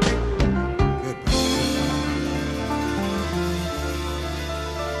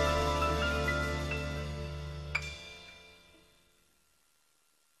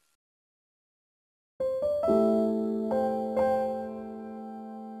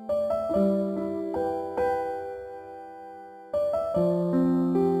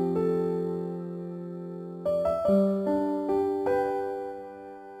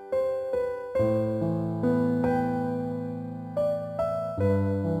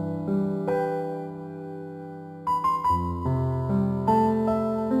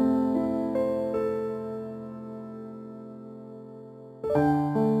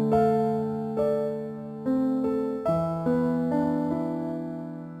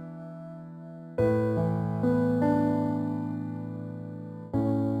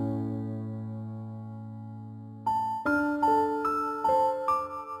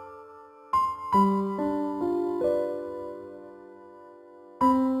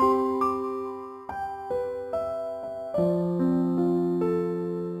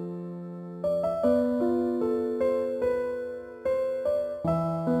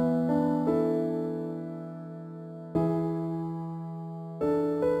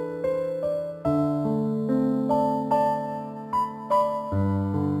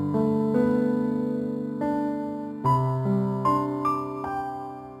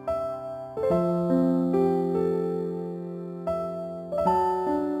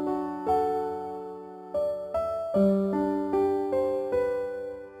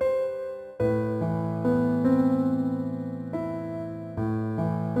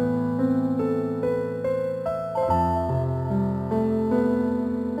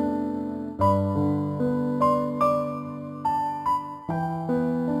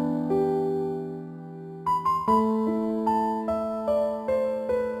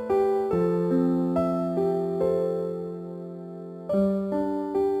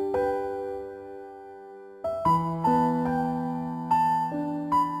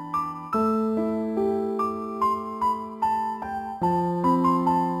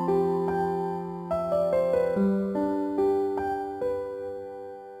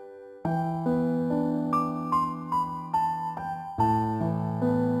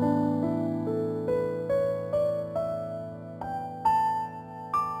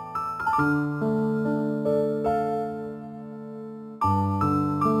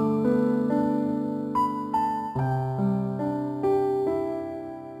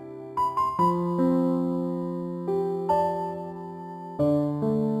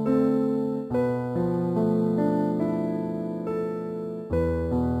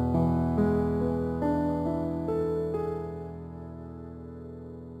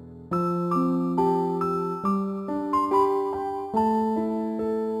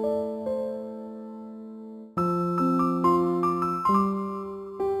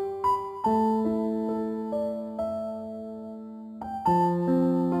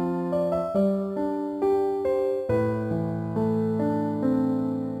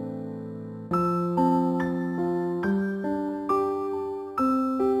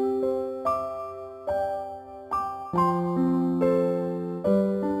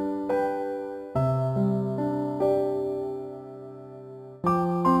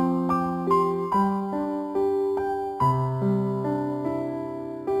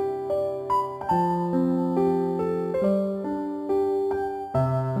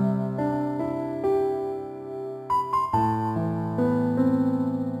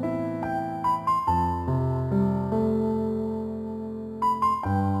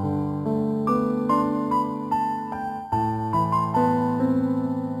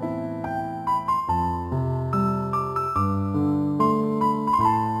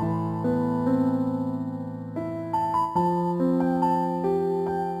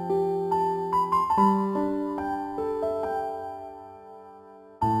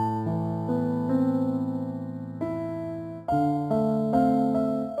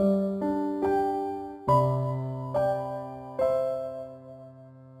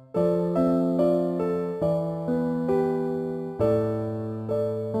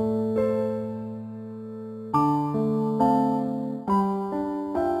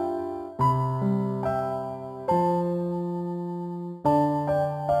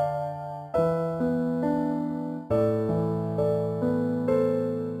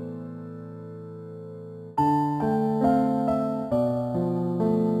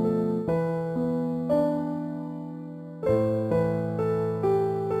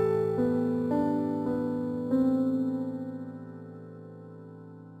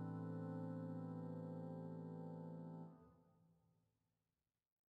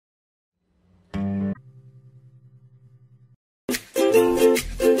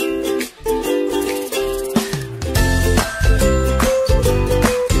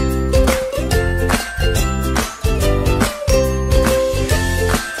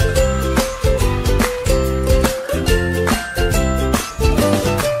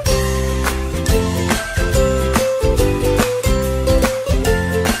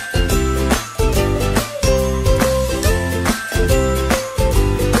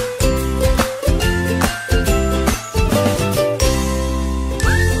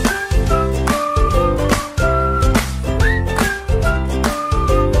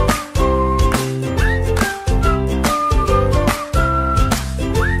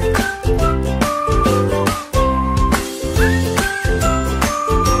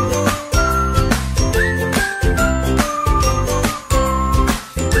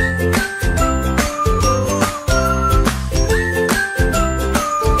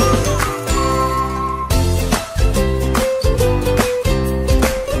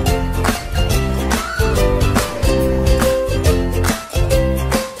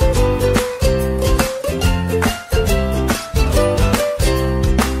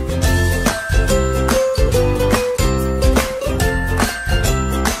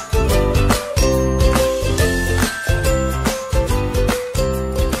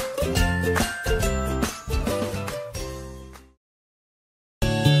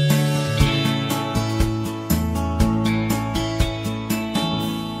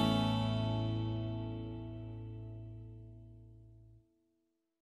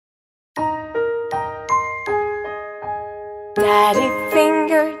 Daddy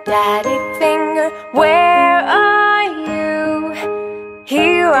finger, where are you?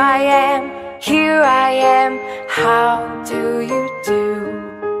 Here I am, how do you do?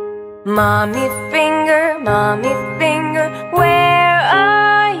 Mommy finger, where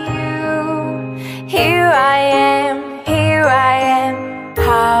are you? Here I am,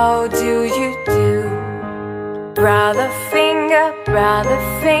 how do you do? Brother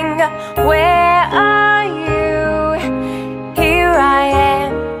finger, where are you?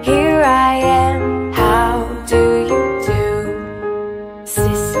 Here I am, how do you do?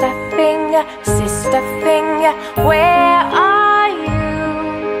 Sister finger, where are you?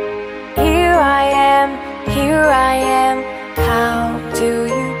 Here I am, how do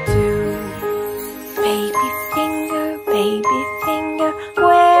you do? Baby finger,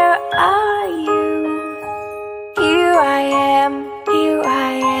 where are you? Here I am,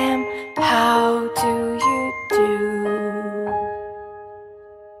 how do you do?